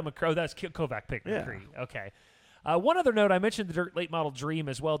said – I thought that's Kovac picked McCree. Okay. One other note, I mentioned the Dirt Late Model Dream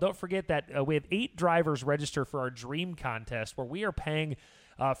as well. Don't forget that we have 8 drivers register for our Dream contest where we are paying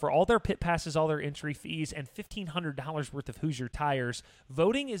for all their pit passes, all their entry fees, and $1,500 worth of Hoosier tires.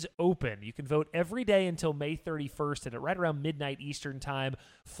 Voting is open. You can vote every day until May 31st at right around midnight Eastern time.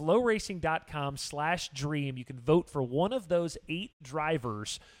 FlowRacing.com/dream. You can vote for one of those 8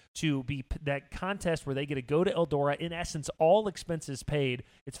 drivers to be that contest where they get to go to Eldora. In essence, all expenses paid.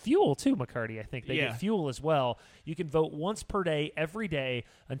 It's fuel too, McCarty, I think. They get fuel as well. You can vote once per day, every day,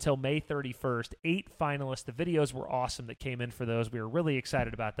 until May 31st. 8 finalists. The videos were awesome that came in for those. We were really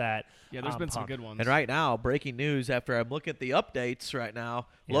excited about that. Yeah, there's been some good ones. And right now, breaking news, after I'm looking at the updates right now,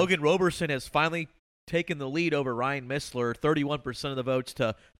 Logan Roberson has finally taken the lead over Ryan Missler, 31% of the votes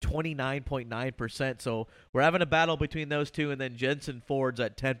to 29.9%. So we're having a battle between those two, and then Jensen Ford's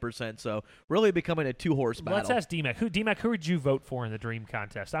at 10%. So really becoming a 2-horse battle. Let's ask D-Mac. Who would you vote for in the Dream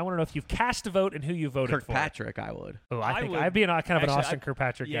contest? I want to know if you've cast a vote and who you voted for. Kirkpatrick, I would. Oh, I think I'd be kind of an Austin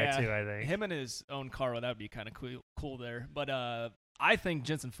Kirkpatrick guy too, I think. Him and his own car, that would be kind of cool there. But I think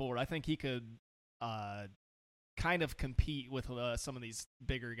Jensen Ford, I think he could kind of compete with some of these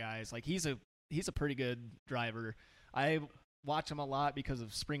bigger guys. Like he's a pretty good driver. I watch him a lot because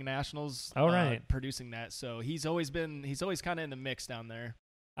of Spring Nationals. Producing that. So he's always kind of in the mix down there.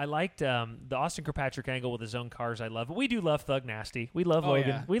 I liked the Austin Kirkpatrick angle with his own cars. I love, but we do love Thug Nasty. We love Logan.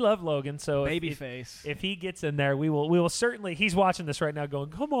 Yeah. We love Logan. So Babyface. If he gets in there, we will certainly. He's watching this right now, going,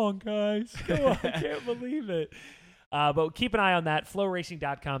 "Come on, guys, come on! I can't believe it." But keep an eye on that.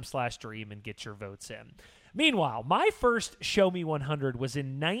 FlowRacing.com/dream and get your votes in. Meanwhile, my first Show Me 100 was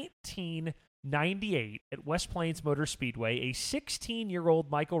in 1998 at West Plains Motor Speedway. A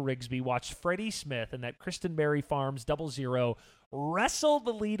 16-year-old Michael Rigsby watched Freddie Smith and that Kristen Berry Farms 00 wrestle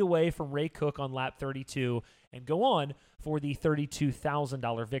the lead away from Ray Cook on lap 32 and go on for the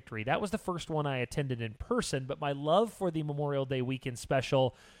 $32,000 victory. That was the first one I attended in person, but my love for the Memorial Day weekend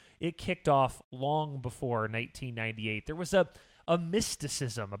special, it kicked off long before 1998. There was a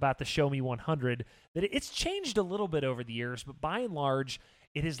mysticism about the Show Me 100 that it's changed a little bit over the years, but by and large,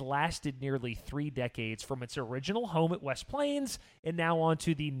 it has lasted nearly 3 decades from its original home at West Plains and now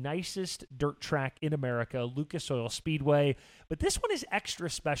onto the nicest dirt track in America, Lucas Oil Speedway. But this one is extra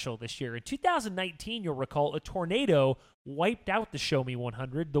special this year. In 2019, you'll recall, a tornado wiped out the Show Me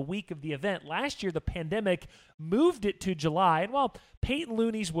 100 the week of the event. Last year, the pandemic moved it to July, and while Peyton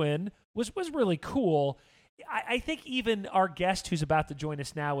Looney's win was really cool, I think even our guest who's about to join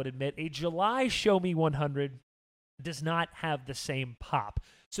us now would admit a July Show Me 100 does not have the same pop.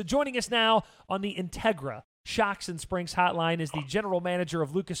 So joining us now on the Integra Shocks and Springs hotline is the general manager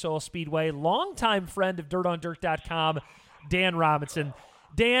of Lucas Oil Speedway, longtime friend of DirtOnDirt.com, Dan Robinson.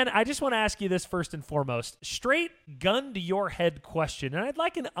 Dan, I just want to ask you this first and foremost. Straight gun to your head question, and I'd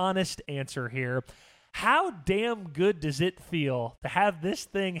like an honest answer here. How damn good does it feel to have this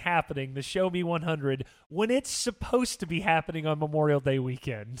thing happening, the Show Me 100, when it's supposed to be happening on Memorial Day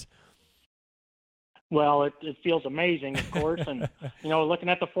weekend? Well, it feels amazing, of course. And, looking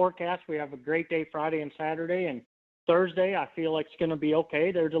at the forecast, we have a great day Friday and Saturday. And Thursday, I feel like it's going to be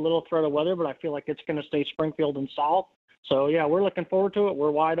okay. There's a little threat of weather, but I feel like it's going to stay Springfield and south. So, yeah, we're looking forward to it.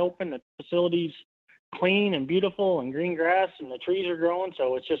 We're wide open. The facility's clean and beautiful and green grass, and the trees are growing.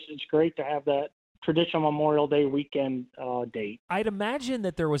 So it's great to have that traditional Memorial Day weekend date. I'd imagine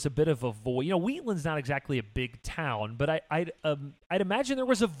that there was a bit of a void. Wheatland's not exactly a big town, but I'd imagine there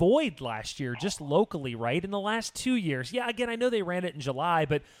was a void last year, just locally, right? In the last 2 years. Yeah, again, I know they ran it in July,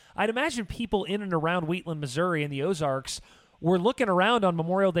 but I'd imagine people in and around Wheatland, Missouri, and the Ozarks were looking around on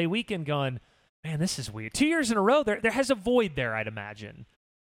Memorial Day weekend going, man, this is weird. 2 years in a row, there has a void there, I'd imagine.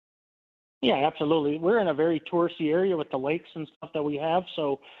 Yeah, absolutely. We're in a very touristy area with the lakes and stuff that we have.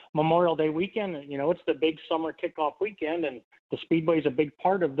 So Memorial Day weekend, it's the big summer kickoff weekend, and the Speedway is a big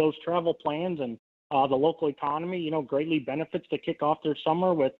part of those travel plans, and the local economy, greatly benefits to kick off their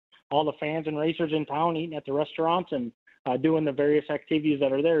summer with all the fans and racers in town eating at the restaurants and doing the various activities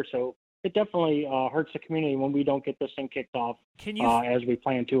that are there. So it definitely hurts the community when we don't get this thing kicked off as we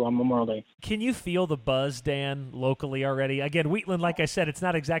plan to on Memorial Day. Can you feel the buzz, Dan, locally already? Again, Wheatland, like I said, it's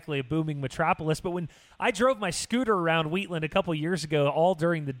not exactly a booming metropolis, but when I drove my scooter around Wheatland a couple years ago, all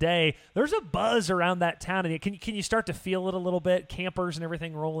during the day, there's a buzz around that town. And can you start to feel it a little bit? Campers and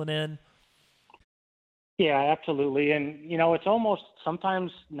everything rolling in? Yeah, absolutely. And, it's almost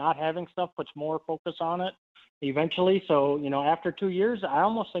sometimes not having stuff puts more focus on it eventually. So, after 2 years, I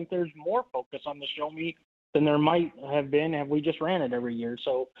almost think there's more focus on the Show Me than there might have been if we just ran it every year.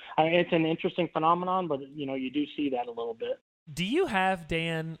 So it's an interesting phenomenon, but, you do see that a little bit. Do you have,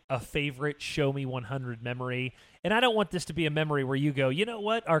 Dan, a favorite Show Me 100 memory? And I don't want this to be a memory where you go, you know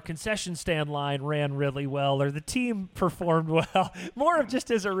what, our concession stand line ran really well, or the team performed well. More of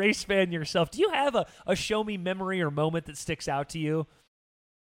just as a race fan yourself. Do you have a Show Me memory or moment that sticks out to you?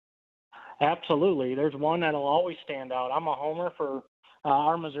 Absolutely. There's one that'll always stand out. I'm a homer for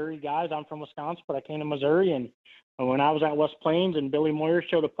our Missouri guys. I'm from Wisconsin, but I came to Missouri, and when I was at West Plains and Billy Moyer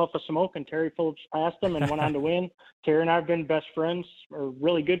showed a puff of smoke and Terry Phillips passed him and went on to win. Terry and I have been best friends, or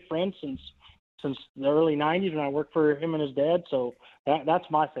really good friends, since the early 90s when I worked for him and his dad. So that's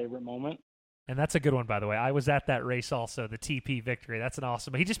my favorite moment. And that's a good one, by the way. I was at that race also, the TP victory. That's an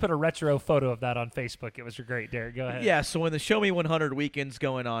awesome. He just put a retro photo of that on Facebook. It was great, Derek. Go ahead. Yeah, so when the Show Me 100 weekend's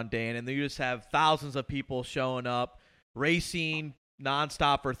going on, Dan, and you just have thousands of people showing up, racing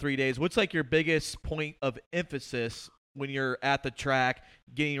nonstop for 3 days, what's like your biggest point of emphasis when you're at the track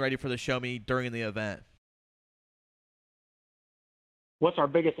getting ready for the Show Me during the event? What's our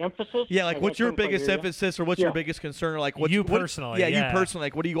biggest emphasis? Yeah, like what's your biggest emphasis, or what's your biggest concern? Or like what you personally? You personally.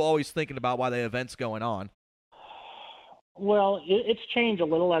 Like, what are you always thinking about while the event's going on? Well, it's changed a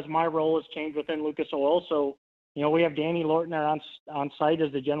little as my role has changed within Lucas Oil. So, we have Danny Lorton there on site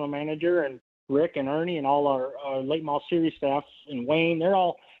as the general manager, and Rick and Ernie and all our late model series staff and Wayne. They're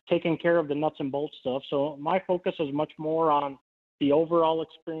all taking care of the nuts and bolts stuff. So my focus is much more on the overall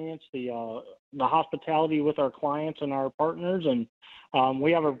experience, the hospitality with our clients and our partners, and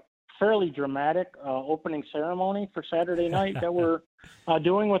we have a fairly dramatic opening ceremony for Saturday night that we're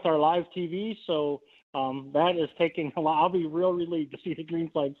doing with our live TV. So that is taking a lot. I'll be real relieved to see the green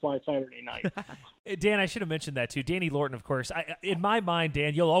flag fly Saturday night. Dan, I should have mentioned that too. Danny Lorton, of course. In my mind,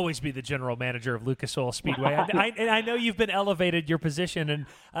 Dan, you'll always be the general manager of Lucas Oil Speedway. And I know you've been elevated your position.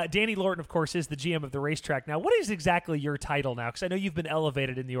 And Danny Lorton, of course, is the GM of the racetrack now. What is exactly your title now? Because I know you've been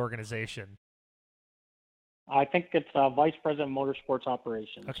elevated in the organization. I think it's Vice President Motorsports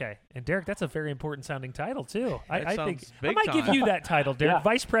Operations. Okay, and Derek, that's a very important sounding title too. I think sounds I big might give time. you that title, Derek, Yeah.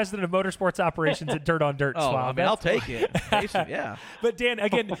 Vice President of Motorsports Operations at Dirt on Dirt. Oh, Swab. I mean, I'll take it. Basically, yeah. But Dan,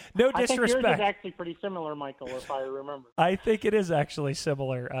 again, no I think yours is disrespect. actually pretty similar, Michael, if I remember. I think it is actually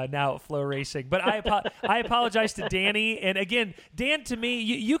similar now at Flow Racing. But I apologize to Danny. And again, Dan, to me,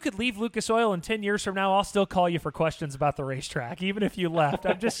 you could leave Lucas Oil, and 10 years from now, I'll still call you for questions about the racetrack, even if you left.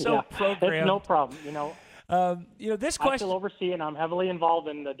 I'm just so programmed. It's no problem. This I question. still oversee it, and I'm heavily involved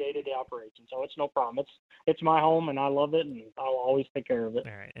in the day-to-day operation, so it's no problem. It's my home, and I love it, and I'll always take care of it.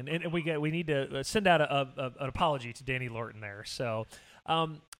 All right, and we need to send out an apology to Danny Lorton there. So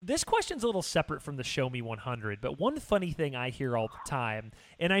this question's a little separate from the Show Me 100, but one funny thing I hear all the time,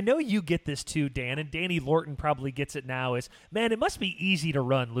 and I know you get this too, Dan, and Danny Lorton probably gets it now, is, man, it must be easy to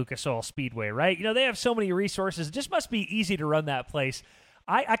run Lucas Oil Speedway, right? They have so many resources. It just must be easy to run that place.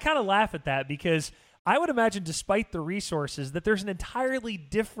 I kind of laugh at that because I would imagine, despite the resources, that there's an entirely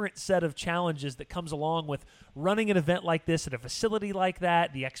different set of challenges that comes along with running an event like this at a facility like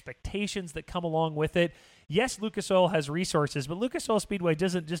that, the expectations that come along with it. Yes, Lucas Oil has resources, but Lucas Oil Speedway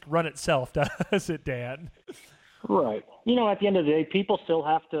doesn't just run itself, does it, Dan? Right. At the end of the day, people still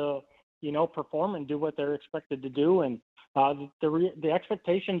have to, perform and do what they're expected to do, and the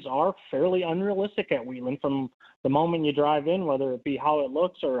expectations are fairly unrealistic at Wheatland from the moment you drive in, whether it be how it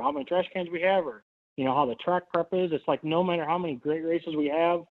looks or how many trash cans we have or how the track prep is. It's like no matter how many great races we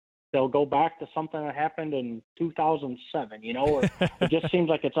have, they'll go back to something that happened in 2007, or it just seems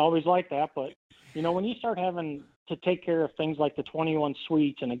like it's always like that. But, when you start having to take care of things like the 21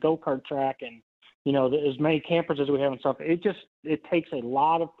 suites and a go-kart track and, as many campers as we have and stuff, it takes a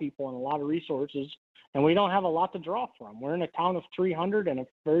lot of people and a lot of resources, and we don't have a lot to draw from. We're in a town of 300 in a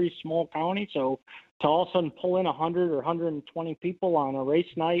very small county, so to all of a sudden pull in 100 or 120 people on a race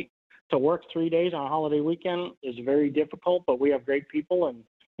night to work 3 days on a holiday weekend is very difficult, but we have great people,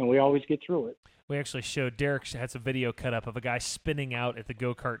 and we always get through it. We actually showed, Derek had some video cut up of a guy spinning out at the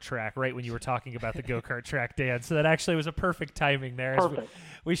go-kart track right when you were talking about the go-kart track, Dan. So that actually was a perfect timing there. Perfect.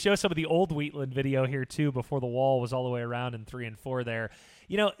 We show some of the old Wheatland video here, too, before the wall was all the way around in 3 and 4 there.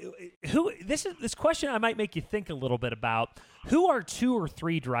 This question I might make you think a little bit about. Who are 2 or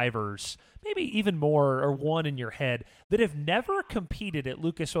 3 drivers, maybe even more, or one in your head, that have never competed at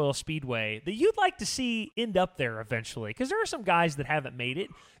Lucas Oil Speedway that you'd like to see end up there eventually? Because there are some guys that haven't made it.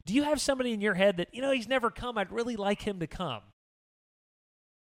 Do you have somebody in your head that, he's never come, I'd really like him to come?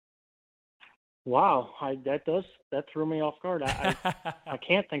 Wow, that threw me off guard. I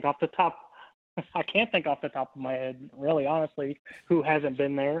can't think off the top. I can't think off the top of my head, really, honestly, who hasn't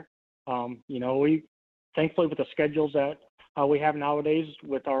been there. We thankfully with the schedules that we have nowadays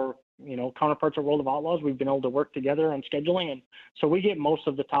with our counterparts at World of Outlaws, we've been able to work together on scheduling, and so we get most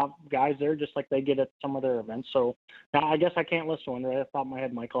of the top guys there, just like they get at some of their events. So now I guess I can't list one right off the top of my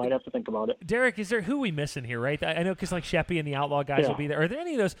head, Michael. I'd have to think about it. Derek, who are we missing here, right? I know because like Sheppy and the Outlaw guys will be there. Are there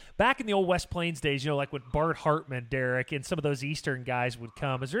any of those back in the old West Plains days? Like with Bart Hartman, Derek, and some of those Eastern guys would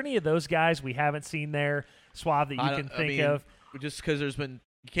come. Is there any of those guys we haven't seen there, Swab, that you can think of? Just because you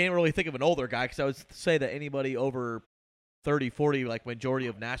can't really think of an older guy, because I would say that anybody over 30, 40, like majority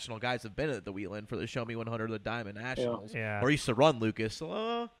of national guys have been at the Wheatland for the Show Me 100, the Diamond Nationals, or used to run Lucas.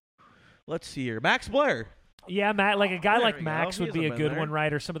 So, let's see here, Max Blair. Yeah, Matt, like a guy There like we Max go. would He be a hasn't good been one, there.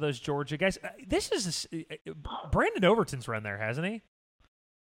 right? Or some of those Georgia guys. Brandon Overton's run there, hasn't he?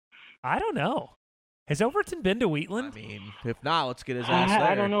 I don't know. Has Overton been to Wheatland? I mean, if not, let's get his ass there.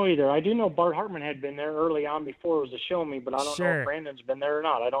 I don't know either. I do know Bart Hartman had been there early on before it was a Show Me, but I don't know if Brandon's been there or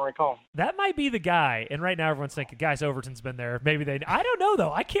not. I don't recall. That might be the guy. And right now everyone's thinking, guys, Overton's been there. Maybe I don't know,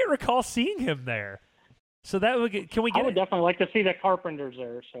 though. I can't recall seeing him there. So that would can we get I would definitely like to see the Carpenters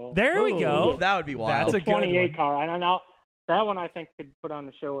there. So there we go. That would be wild. That's a good 28 one. car. I don't know. That one I think could put on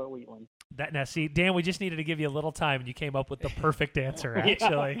the show at Wheatland. Now, see, Dan, we just needed to give you a little time, and you came up with the perfect answer,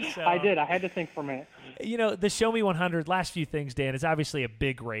 actually. Yeah, So, I did. I had to think for a minute. The Show Me 100, last few things, Dan, is obviously a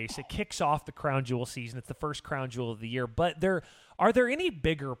big race. It kicks off the Crown Jewel season. It's the first Crown Jewel of the year. But are there any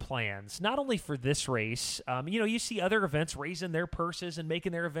bigger plans, not only for this race? You see other events raising their purses and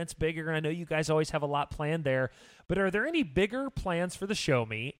making their events bigger, and I know you guys always have a lot planned there. But are there any bigger plans for the Show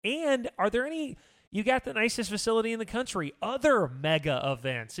Me? And are there any... You got the nicest facility in the country. Other mega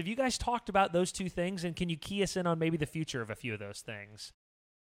events. Have you guys talked about those two things, and can you key us in on maybe the future of a few of those things?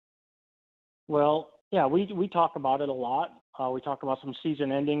 Well, yeah, we talk about it a lot. We talk about some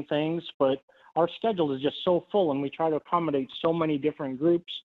season-ending things, but our schedule is just so full, and we try to accommodate so many different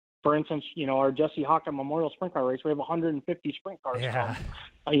groups. For instance, our Jesse Hockett Memorial Sprint Car Race, we have 150 sprint cars,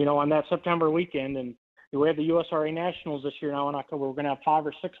 on that September weekend, and We have the USRA Nationals this year now in October. We're going to have 500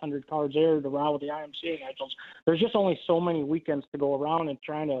 or 600 cars there to round with the IMCA Nationals. There's just only so many weekends to go around, and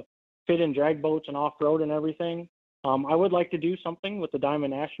trying to fit in drag boats and off-road and everything. I would like to do something with the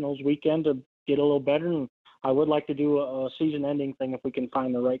Diamond Nationals weekend to get a little better, and I would like to do a season-ending thing if we can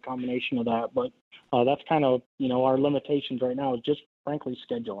find the right combination of that. But that's kind of, our limitations right now is just, frankly,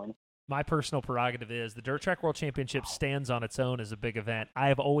 scheduling. My personal prerogative is the Dirt Track World Championship stands on its own as a big event. I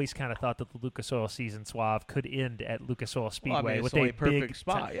have always kind of thought that the Lucas Oil season, Suave, could end at Lucas Oil Speedway with a perfect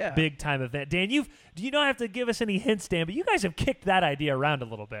spot, big time event. Dan, you don't have to give us any hints, Dan, but you guys have kicked that idea around a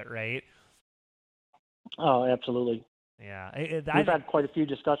little bit, right? Oh, absolutely. Yeah. We've had quite a few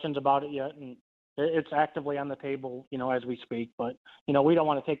discussions about it yet, and it's actively on the table, as we speak. But, we don't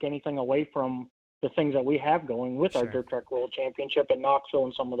want to take anything away from the things that we have going with our Dirt Track World Championship at Knoxville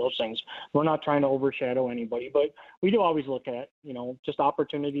and some of those things. We're not trying to overshadow anybody, but we do always look at, just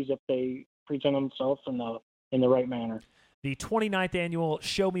opportunities if they present themselves in the right manner. The 29th annual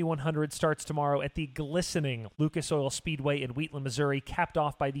Show Me 100 starts tomorrow at the glistening Lucas Oil Speedway in Wheatland, Missouri, capped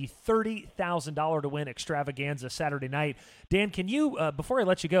off by the $30,000 to win extravaganza Saturday night. Dan, can you, before I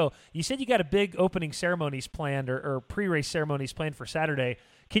let you go, you said you got a big opening ceremonies planned or pre-race ceremonies planned for Saturday.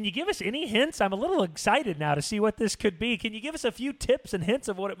 Can you give us any hints? I'm a little excited now to see what this could be. Can you give us a few tips and hints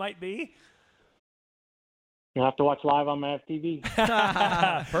of what it might be? You'll have to watch live on Mav TV.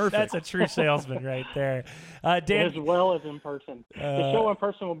 Perfect. That's a true salesman right there. Dan, as well as in person. The show in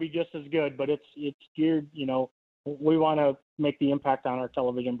person will be just as good, but it's geared, we want to make the impact on our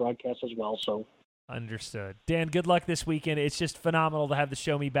television broadcast as well. So understood. Dan, good luck this weekend. It's just phenomenal to have the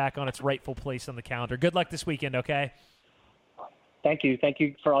Show Me back on its rightful place on the calendar. Good luck this weekend, okay? Thank you. Thank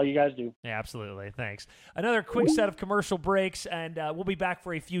you for all you guys do. Yeah, absolutely. Thanks. Another quick set of commercial breaks, and we'll be back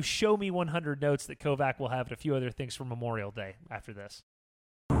for a few Show Me 100 notes that Kovac will have and a few other things for Memorial Day after this.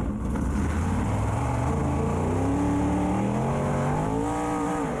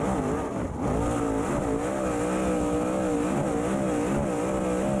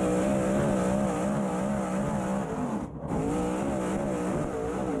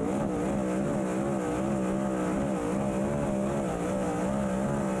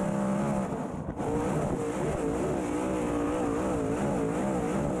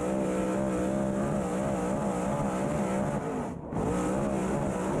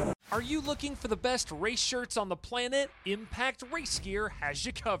 Are you looking for the best race shirts on the planet? Impact Race Gear has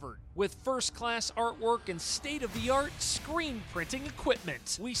you covered. With first-class artwork and state-of-the-art screen printing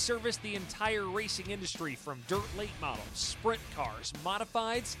equipment, we service the entire racing industry from dirt late models, sprint cars,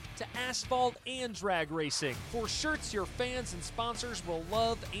 modifieds, to asphalt and drag racing. For shirts your fans and sponsors will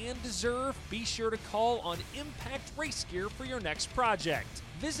love and deserve, be sure to call on Impact Race Gear for your next project.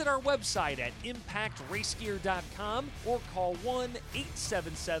 Visit our website at impactracegear.com or call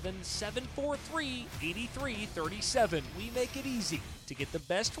 1-877-743-8337. We make it easy to get the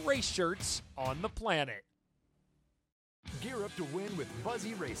best race shirts on the planet. Gear up to win with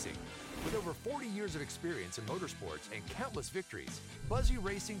Buzzy Racing. With over 40 years of experience in motorsports and countless victories, Buzzy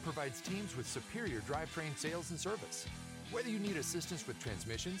Racing provides teams with superior drivetrain sales and service. Whether you need assistance with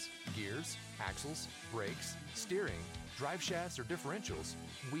transmissions, gears, axles, brakes, steering, drive shafts, or differentials,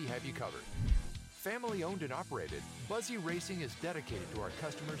 we have you covered. Family owned and operated, Buzzy Racing is dedicated to our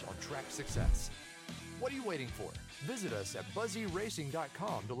customers on track success. What are you waiting for? Visit us at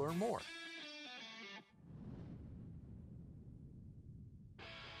buzzyracing.com to learn more.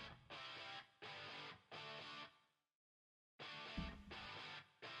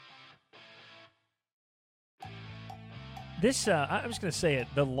 This, I'm just going to say it,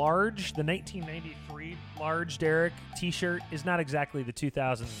 the 1993 large Derek t-shirt is not exactly the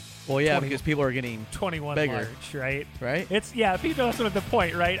 2000. Well, yeah, because people are getting 21 bigger. large, right? Right? People, that's the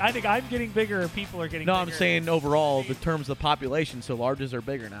point, right? I think I'm getting bigger and people are getting bigger. No, I'm saying overall, the terms of the population, so larges are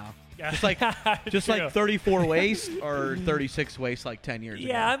bigger now. Just like 34 waist or 36 waist like 10 years ago.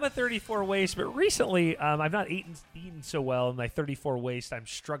 Yeah, I'm a 34 waist, but recently I've not eaten so well in my 34 waist. I'm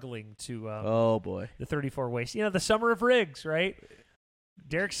struggling to oh boy, the 34 waist. The summer of rigs, right?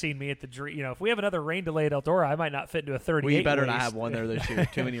 Derek's seen me at the dream. If we have another rain delay at Eldora, I might not fit into a 38 We better waist. not have one there this year.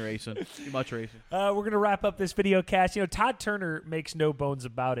 Too many racing. Too much racing. We're going to wrap up this video cast. Todd Turner makes no bones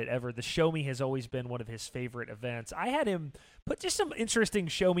about it ever. The Show Me has always been one of his favorite events. I had him put just some interesting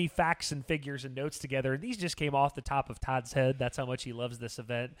show me facts and figures and notes together. And these just came off the top of Todd's head. That's how much he loves this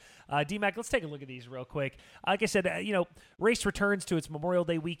event. D-Mac, let's take a look at these real quick. Like I said, race returns to its Memorial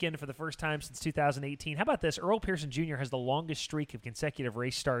Day weekend for the first time since 2018. How about this? Earl Pearson Jr. has the longest streak of consecutive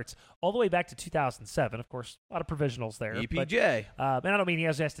race starts all the way back to 2007. Of course, a lot of provisionals there. EPJ. And I don't mean he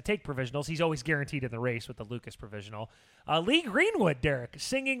has to take provisionals. He's always guaranteed in the race with the Lucas provisional. Lee Greenwood, Derek,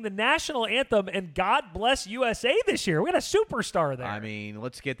 singing the national anthem and God Bless USA this year. We got a superstar there. I mean,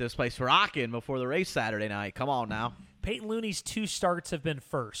 let's get this place rocking before the race Saturday night. Come on now. Peyton Looney's 2 starts have been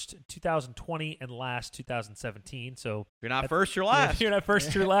first, 2020 and last 2017. So if you're not first, you're last. If you're not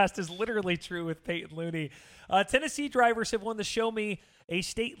first, you're last is literally true with Peyton Looney. Tennessee drivers have won the Show Me a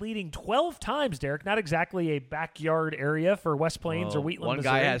state-leading 12 times, Derek. Not exactly a backyard area for West Plains or Wheatland, One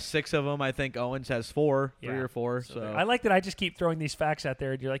Missouri. guy has 6 of them. I think Owens has 4, 3 or 4. So I like that I just keep throwing these facts out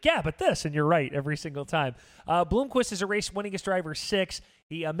there, and you're like, yeah, but this, and you're right every single time. Bloomquist is a race-winningest driver, 6.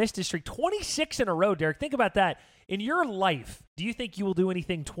 He missed his streak 26 in a row, Derek. Think about that. In your life, do you think you will do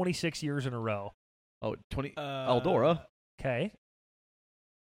anything 26 years in a row? Oh, 20 Eldora. Okay.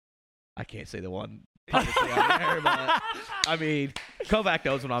 I can't say the one publicly on there, but I mean, Kovac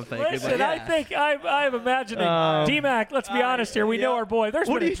knows what I'm thinking. Listen, but yeah. I think I'm imagining D-Mac. Let's be honest here. We know our boy. There's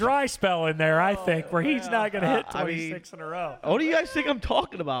been a dry spell in there, I think, where he's not going to hit 26 in a row. What do you guys think I'm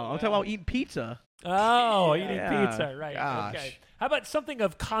talking about? I'm talking about eating pizza. Oh, eating pizza, right? Gosh. Okay. How about something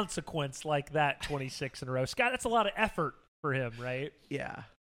of consequence like that? 26 in a row, Scott. That's a lot of effort for him, right? Yeah.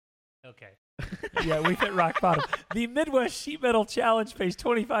 Okay. Yeah, we've hit rock bottom. The Midwest Sheet Metal Challenge pays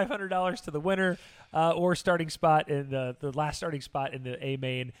 $2,500 to the winner, or starting spot in the last starting spot in the A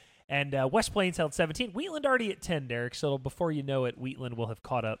main. And West Plains held 17. Wheatland already at 10, Derek. So before you know it, Wheatland will have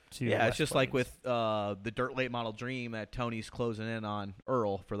caught up to. Yeah, West it's just Plains. like with the Dirt Late Model Dream that Tony's closing in on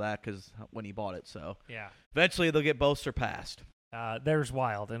Earl for that because when he bought it. So yeah, eventually they'll get both surpassed. There's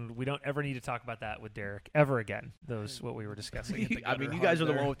wild, and we don't ever need to talk about that with Derek ever again. Those what we were discussing. I mean, you guys are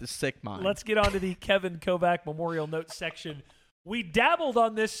the one with the sick mind. Let's get on to the Kevin Kovac Memorial Notes section. We dabbled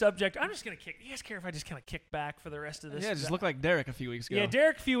on this subject. I'm just going to kick. You guys care if I just kind of kick back for the rest of this? Yeah, just look like Derek a few weeks ago. Yeah,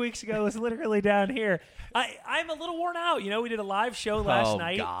 Derek a few weeks ago was literally down here. I'm a little worn out. We did a live show last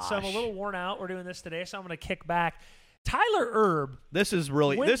night, so I'm a little worn out. We're doing this today, so I'm going to kick back. Tyler Erb. This is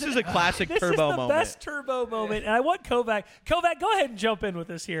a classic turbo moment. This is the best turbo moment, and I want Kovac. Kovac, go ahead and jump in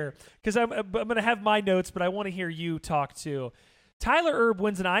with us here, because I'm going to have my notes, but I want to hear you talk too. Tyler Erb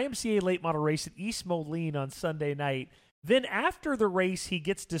wins an IMCA late model race at East Moline on Sunday night. Then after the race, he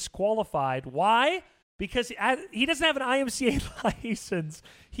gets disqualified. Why? Because he doesn't have an IMCA license.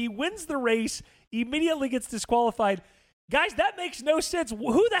 He wins the race, immediately gets disqualified. Guys, that makes no sense.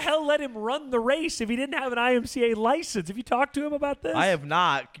 Who the hell let him run the race if he didn't have an IMCA license? Have you talked to him about this? I have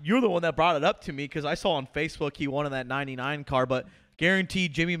not. You're the one that brought it up to me because I saw on Facebook he won in that 99 car, but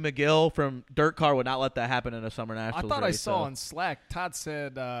guaranteed Jimmy McGill from Dirt Car would not let that happen in a Summer Nationals I thought race, I saw on Slack, Todd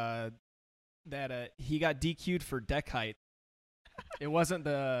said that he got DQ'd for deck height. It wasn't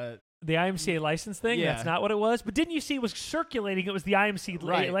the IMCA license thing? Yeah. That's not what it was? But didn't you see it was circulating? It was the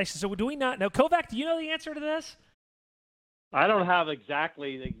IMCA license. So do we not know? Kovac, do you know the answer to this? I don't have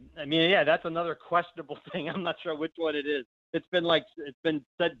exactly. That's another questionable thing. I'm not sure which one it is. It's been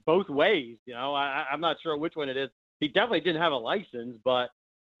said both ways. I'm not sure which one it is. He definitely didn't have a license, but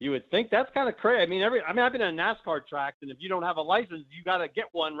you would think that's kind of crazy. I've been in a NASCAR track, and if you don't have a license, you got to get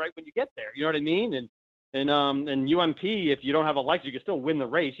one right when you get there. You know what I mean? And UMP, if you don't have a license, you can still win the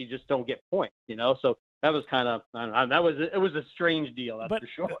race. You just don't get points. So that was kind of it was a strange deal, that's for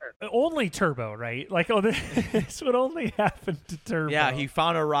sure. Only turbo, right? This would only happen to turbo. Yeah, he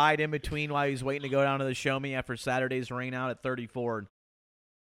found a ride in between while he was waiting to go down to the Show Me after Saturday's rain out at 34.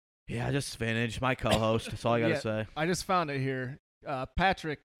 Yeah, just finished. My co-host. That's all I got to say. I just found it here.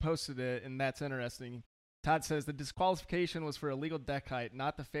 Patrick posted it, and that's interesting. Todd says the disqualification was for illegal deck height,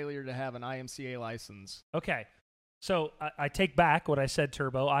 not the failure to have an IMCA license. Okay. So I take back what I said,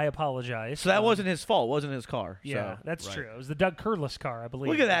 Turbo. I apologize. So that wasn't his fault. It wasn't his car. Yeah, so, that's right. true. It was the Doug Curlis car, I believe.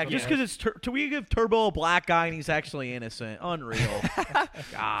 Look at that. Just because it's we give Turbo a black guy and he's actually innocent. Unreal.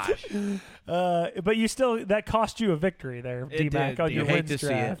 Gosh. But you still, that cost you a victory there, D-Mac, on your wins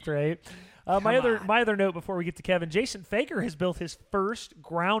draft, right? My other note before we get to Kevin, Jason Fager has built his first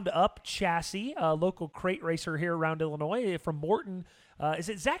ground-up chassis, a local crate racer here around Illinois from Morton. Is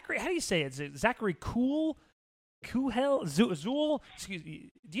it Zachary? How do you say it? Is it Zachary Kuhel? Zool? Excuse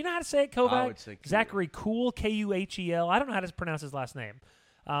me. Do you know how to say it, Kovac? I would say Zachary Kuhl, Kuhel. I don't know how to pronounce his last name.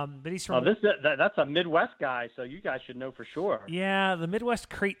 But he's from. That's a Midwest guy, so you guys should know for sure. Yeah, the Midwest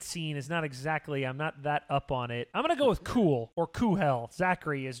crate scene is not exactly. I'm not that up on it. I'm gonna go with Cool or Kuhel.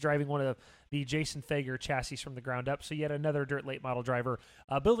 Zachary is driving one of the Jason Fager chassis from the ground up. So yet another dirt late model driver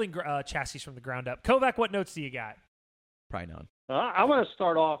building chassis from the ground up. Kovac, what notes do you got? Probably none. I want to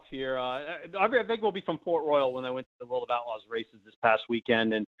start off here. I think we'll be from Port Royal when I went to the World of Outlaws races this past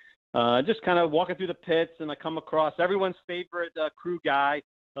weekend, and just kind of walking through the pits, and I come across everyone's favorite crew guy,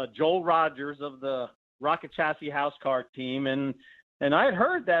 Joel Rogers of the Rocket Chassis House Car team, and I had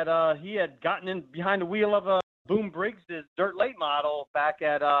heard that he had gotten in behind the wheel of Boom Briggs' dirt late model back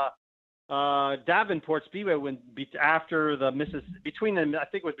at Davenport Speedway after the I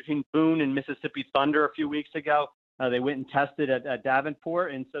think it was between Boone and Mississippi Thunder a few weeks ago. They went and tested at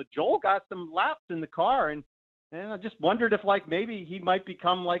Davenport, and so Joel got some laps in the car, and I just wondered if maybe he might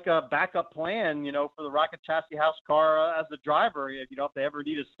become like a backup plan, for the Rocket Chassis House Car as a driver, if they ever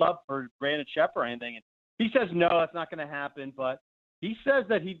need a sub for Brandon Shepp or anything. And he says no, that's not going to happen, but he says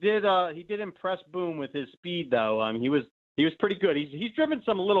that he did impress Boone with his speed, though. He was pretty good. He's driven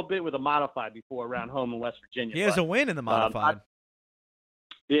a little bit with a modified before around home in West Virginia. He has a win in the modified.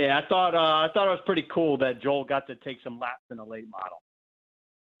 I thought it was pretty cool that Joel got to take some laps in a late model.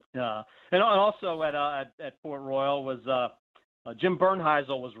 And also at Port Royal was Jim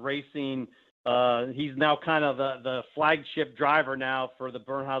Bernheisel was racing. He's now kind of the flagship driver now for the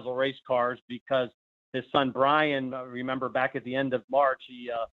Bernheisel race cars because his son Brian, remember back at the end of March, he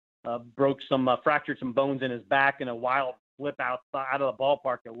fractured some bones in his back in a wild flip out of the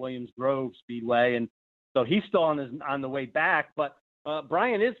ballpark at Williams Grove Speedway, and so he's still on the way back, but.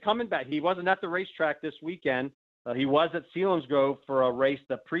 Brian is coming back. He wasn't at the racetrack this weekend. He was at Selinsgrove for a race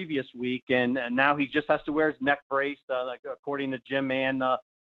the previous week, and now he just has to wear his neck brace, according to Jim and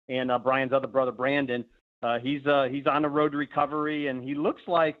Brian's other brother, Brandon. He's on the road to recovery, and he looks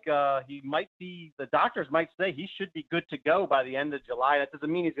like he might be – the doctors might say he should be good to go by the end of July. That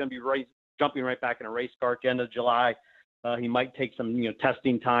doesn't mean he's going to be jumping right back in a race car at the end of July. He might take some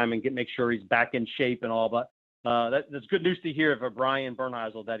testing time and make sure he's back in shape and all, but that's good news to hear for Brian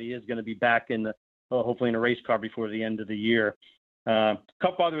Bernheisel that he is going to be back in hopefully in a race car before the end of the year. A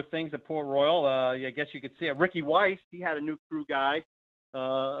couple other things at Port Royal. I guess you could see Ricky Weiss. He had a new crew guy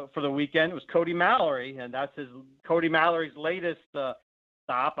for the weekend. It was Cody Mallory, and that's Cody Mallory's latest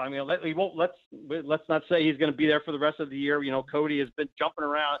stop. I mean, let's not say he's going to be there for the rest of the year. Cody has been jumping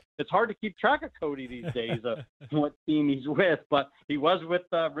around. It's hard to keep track of Cody these days, what team he's with, but he was with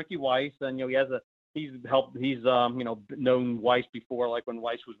Ricky Weiss, and he's known Weiss before, like when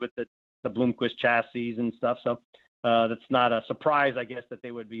Weiss was with the Bloomquist chassis and stuff. So that's not a surprise, I guess, that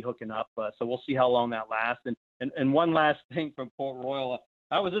they would be hooking up. So we'll see how long that lasts. And one last thing from Port Royal,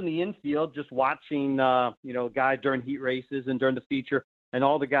 I was in the infield just watching, guys during heat races and during the feature, and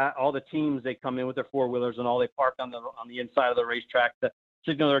all the teams, they come in with their four-wheelers and all, they park on the inside of the racetrack to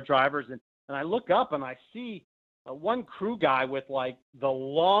signal their drivers. And I look up and I see one crew guy with the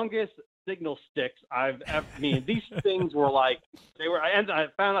longest signal sticks I've ever. These things were I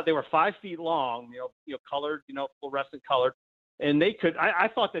found out they were 5 feet long, colored, fluorescent colored, and they could. I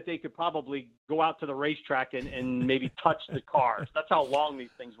thought that they could probably go out to the racetrack and maybe touch the cars. That's how long these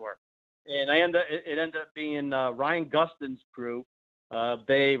things were. And it ended up being Ryan Gustin's crew.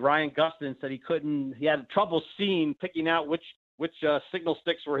 Ryan Gustin said he had trouble picking out which signal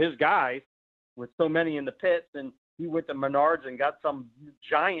sticks were his guys with so many in the pits, and he went to Menards and got some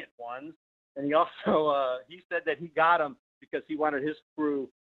giant ones. And he also, he said that he got them because he wanted his crew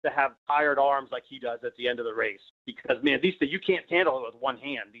to have tired arms like he does at the end of the race. Because, these things, you can't handle it with one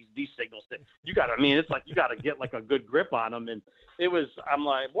hand, these signal sticks. You got to, it's like you got to get a good grip on them. And I'm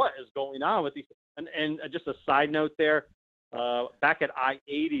like, what is going on with these? And just a side note there, back at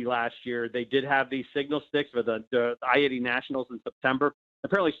I-80 last year, they did have these signal sticks for the I-80 Nationals in September.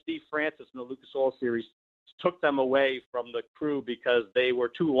 Apparently Steve Francis in the Lucas Oil Series took them away from the crew because they were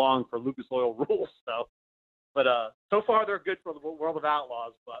too long for Lucas Oil rules. So far they're good for the World of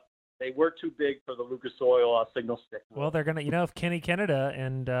Outlaws, but they were too big for the Lucas Oil signal stick rule. Well, they're gonna, if Kenny Canada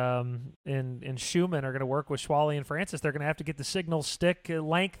and Schumann are gonna work with Schwally and Francis, they're gonna have to get the signal stick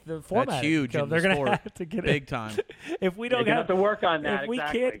length format. That's huge. They're gonna have to get big it time. If we don't have to work on that, if we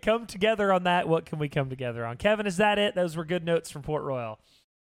can't come together on that, what can we come together on? Kevin, is that it? Those were good notes from Port Royal.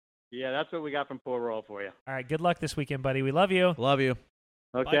 Yeah, that's what we got from Port Royal for you. All right, good luck this weekend, buddy. We love you. Love you.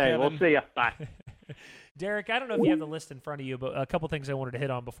 Okay, we'll see you. Bye. Derek, I don't know if you have the list in front of you, but a couple things I wanted to hit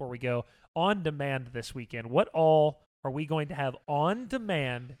on before we go. On demand this weekend, what all are we going to have on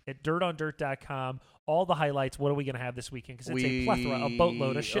demand at dirtondirt.com? All the highlights, what are we going to have this weekend? Because it's a plethora, a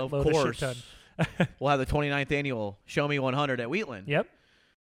boatload, a shitload, a shit ton. We'll have the 29th annual Show Me 100 at Wheatland. Yep.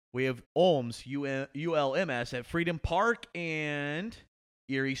 We have Ulms, ULMS at Freedom Park, and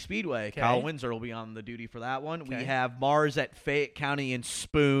Erie Speedway. Okay. Kyle Windsor will be on the duty for that one. Okay. We have Mars at Fayette County and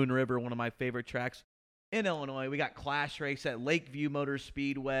Spoon River, one of my favorite tracks in Illinois. We got Clash Race at Lakeview Motor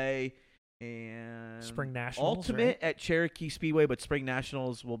Speedway and Spring Nationals, Ultimate right? at Cherokee Speedway, but Spring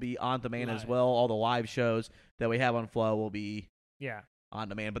Nationals will be on demand as Live. well. All the live shows that we have on Flow will be Yeah. on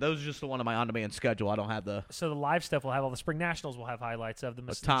demand, but those are just the one on my on-demand schedule. I don't have the So the live stuff will have all the Spring Nationals will have highlights of. The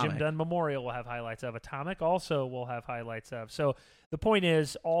Atomic. Jim Dunn Memorial will have highlights of. Atomic also will have highlights of. So the point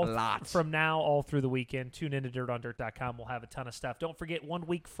is, Lots. from now all through the weekend, tune into dirtondirt.com. We'll have a ton of stuff. Don't forget, 1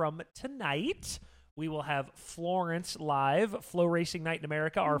 week from tonight, we will have Florence live, Flow Racing Night in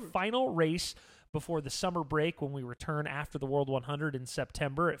America, our final race before the summer break when we return after the World 100 in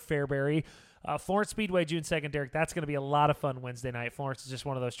September at Fairbury. Florence Speedway, June 2nd, Derek. That's going to be a lot of fun Wednesday night. Florence is just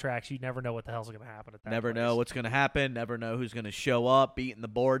one of those tracks you never know what the hell's going to happen at that never place. know what's going to happen. Never know who's going to show up, beating the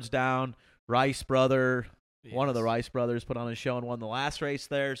boards down. Rice brother, one of the Yes. Rice brothers, put on a show and won the last race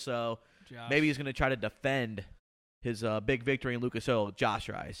there. So Josh. maybe he's going to try to defend his big victory in Lucas Oil, Josh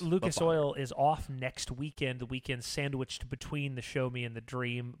Rice. Lucas But fine. Oil is off next weekend. The weekend sandwiched between the Show Me and the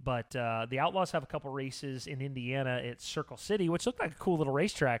Dream. But the Outlaws have a couple races in Indiana at Circle City, which looked like a cool little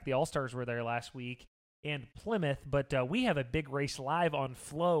racetrack. The All-Stars were there last week. And Plymouth, but we have a big race live on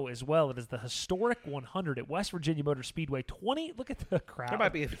Flow as well. It is the historic 100 at West Virginia Motor Speedway. Look at the crowd. There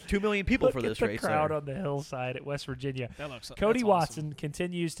might be 2 million people Look for at this the race. crowd there. on the hillside at West Virginia. That looks, Cody that's Watson awesome.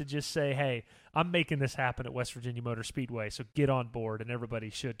 continues to just say, hey, I'm making this happen at West Virginia Motor Speedway, so get on board, and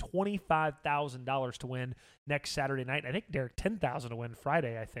everybody should. $25,000 to win next Saturday night. I think, Derek, $10,000 to win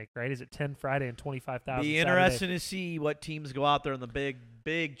Friday, I think, right? Is it 10 Friday and $25,000 Be interesting to see what teams go out there on the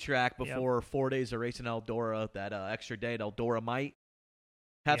big track before 4 days of racing Eldora. That extra day at Eldora might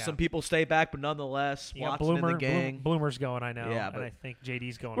have Yeah. some people stay back, but nonetheless, Watson and the gang. Bloomer's going, I know. Yeah, and but I think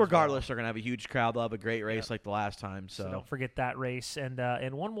JD's going. Regardless, as they're going to have a huge crowd. They'll have a great race Yep. like the last time. well. So don't forget that race. And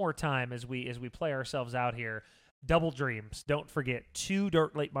one more time as we play ourselves out here. Double Dreams. Don't forget 2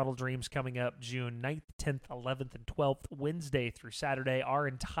 Dirt Late Model Dreams coming up June 9th, 10th, 11th, and 12th, Wednesday through Saturday. Our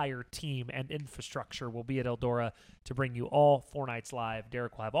entire team and infrastructure will be at Eldora to bring you all 4 nights live.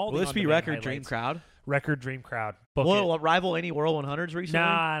 Derek will have all will the this be on-demand record dream highlights. crowd? Record Dream crowd. Book Will it. it rival any World 100s recently?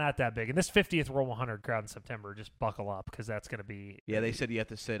 Nah, not that big. And this 50th World 100 crowd in September, just buckle up because that's going to be. Yeah, they said you have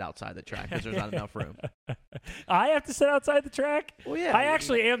to sit outside the track because there's not enough room. I have to sit outside the track? Well, yeah. I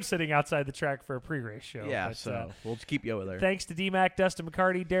actually am sitting outside the track for a pre-race show. Yeah, but, so we'll just keep you over there. thanks to DMAC, Dustin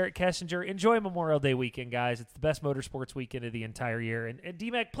McCarty, Derek Kessinger. Enjoy Memorial Day weekend, guys. It's the best motorsports weekend of the entire year. And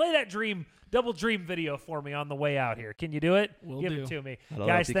DMAC, play that Double Dream video for me on the way out here. Can you do it? Will Give do. it to me. I don't know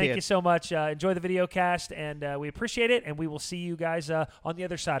Guys, if you thank can. you so much. Enjoy the video cast, and we appreciate it. And we will see you guys on the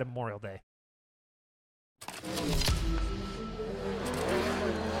other side of Memorial Day.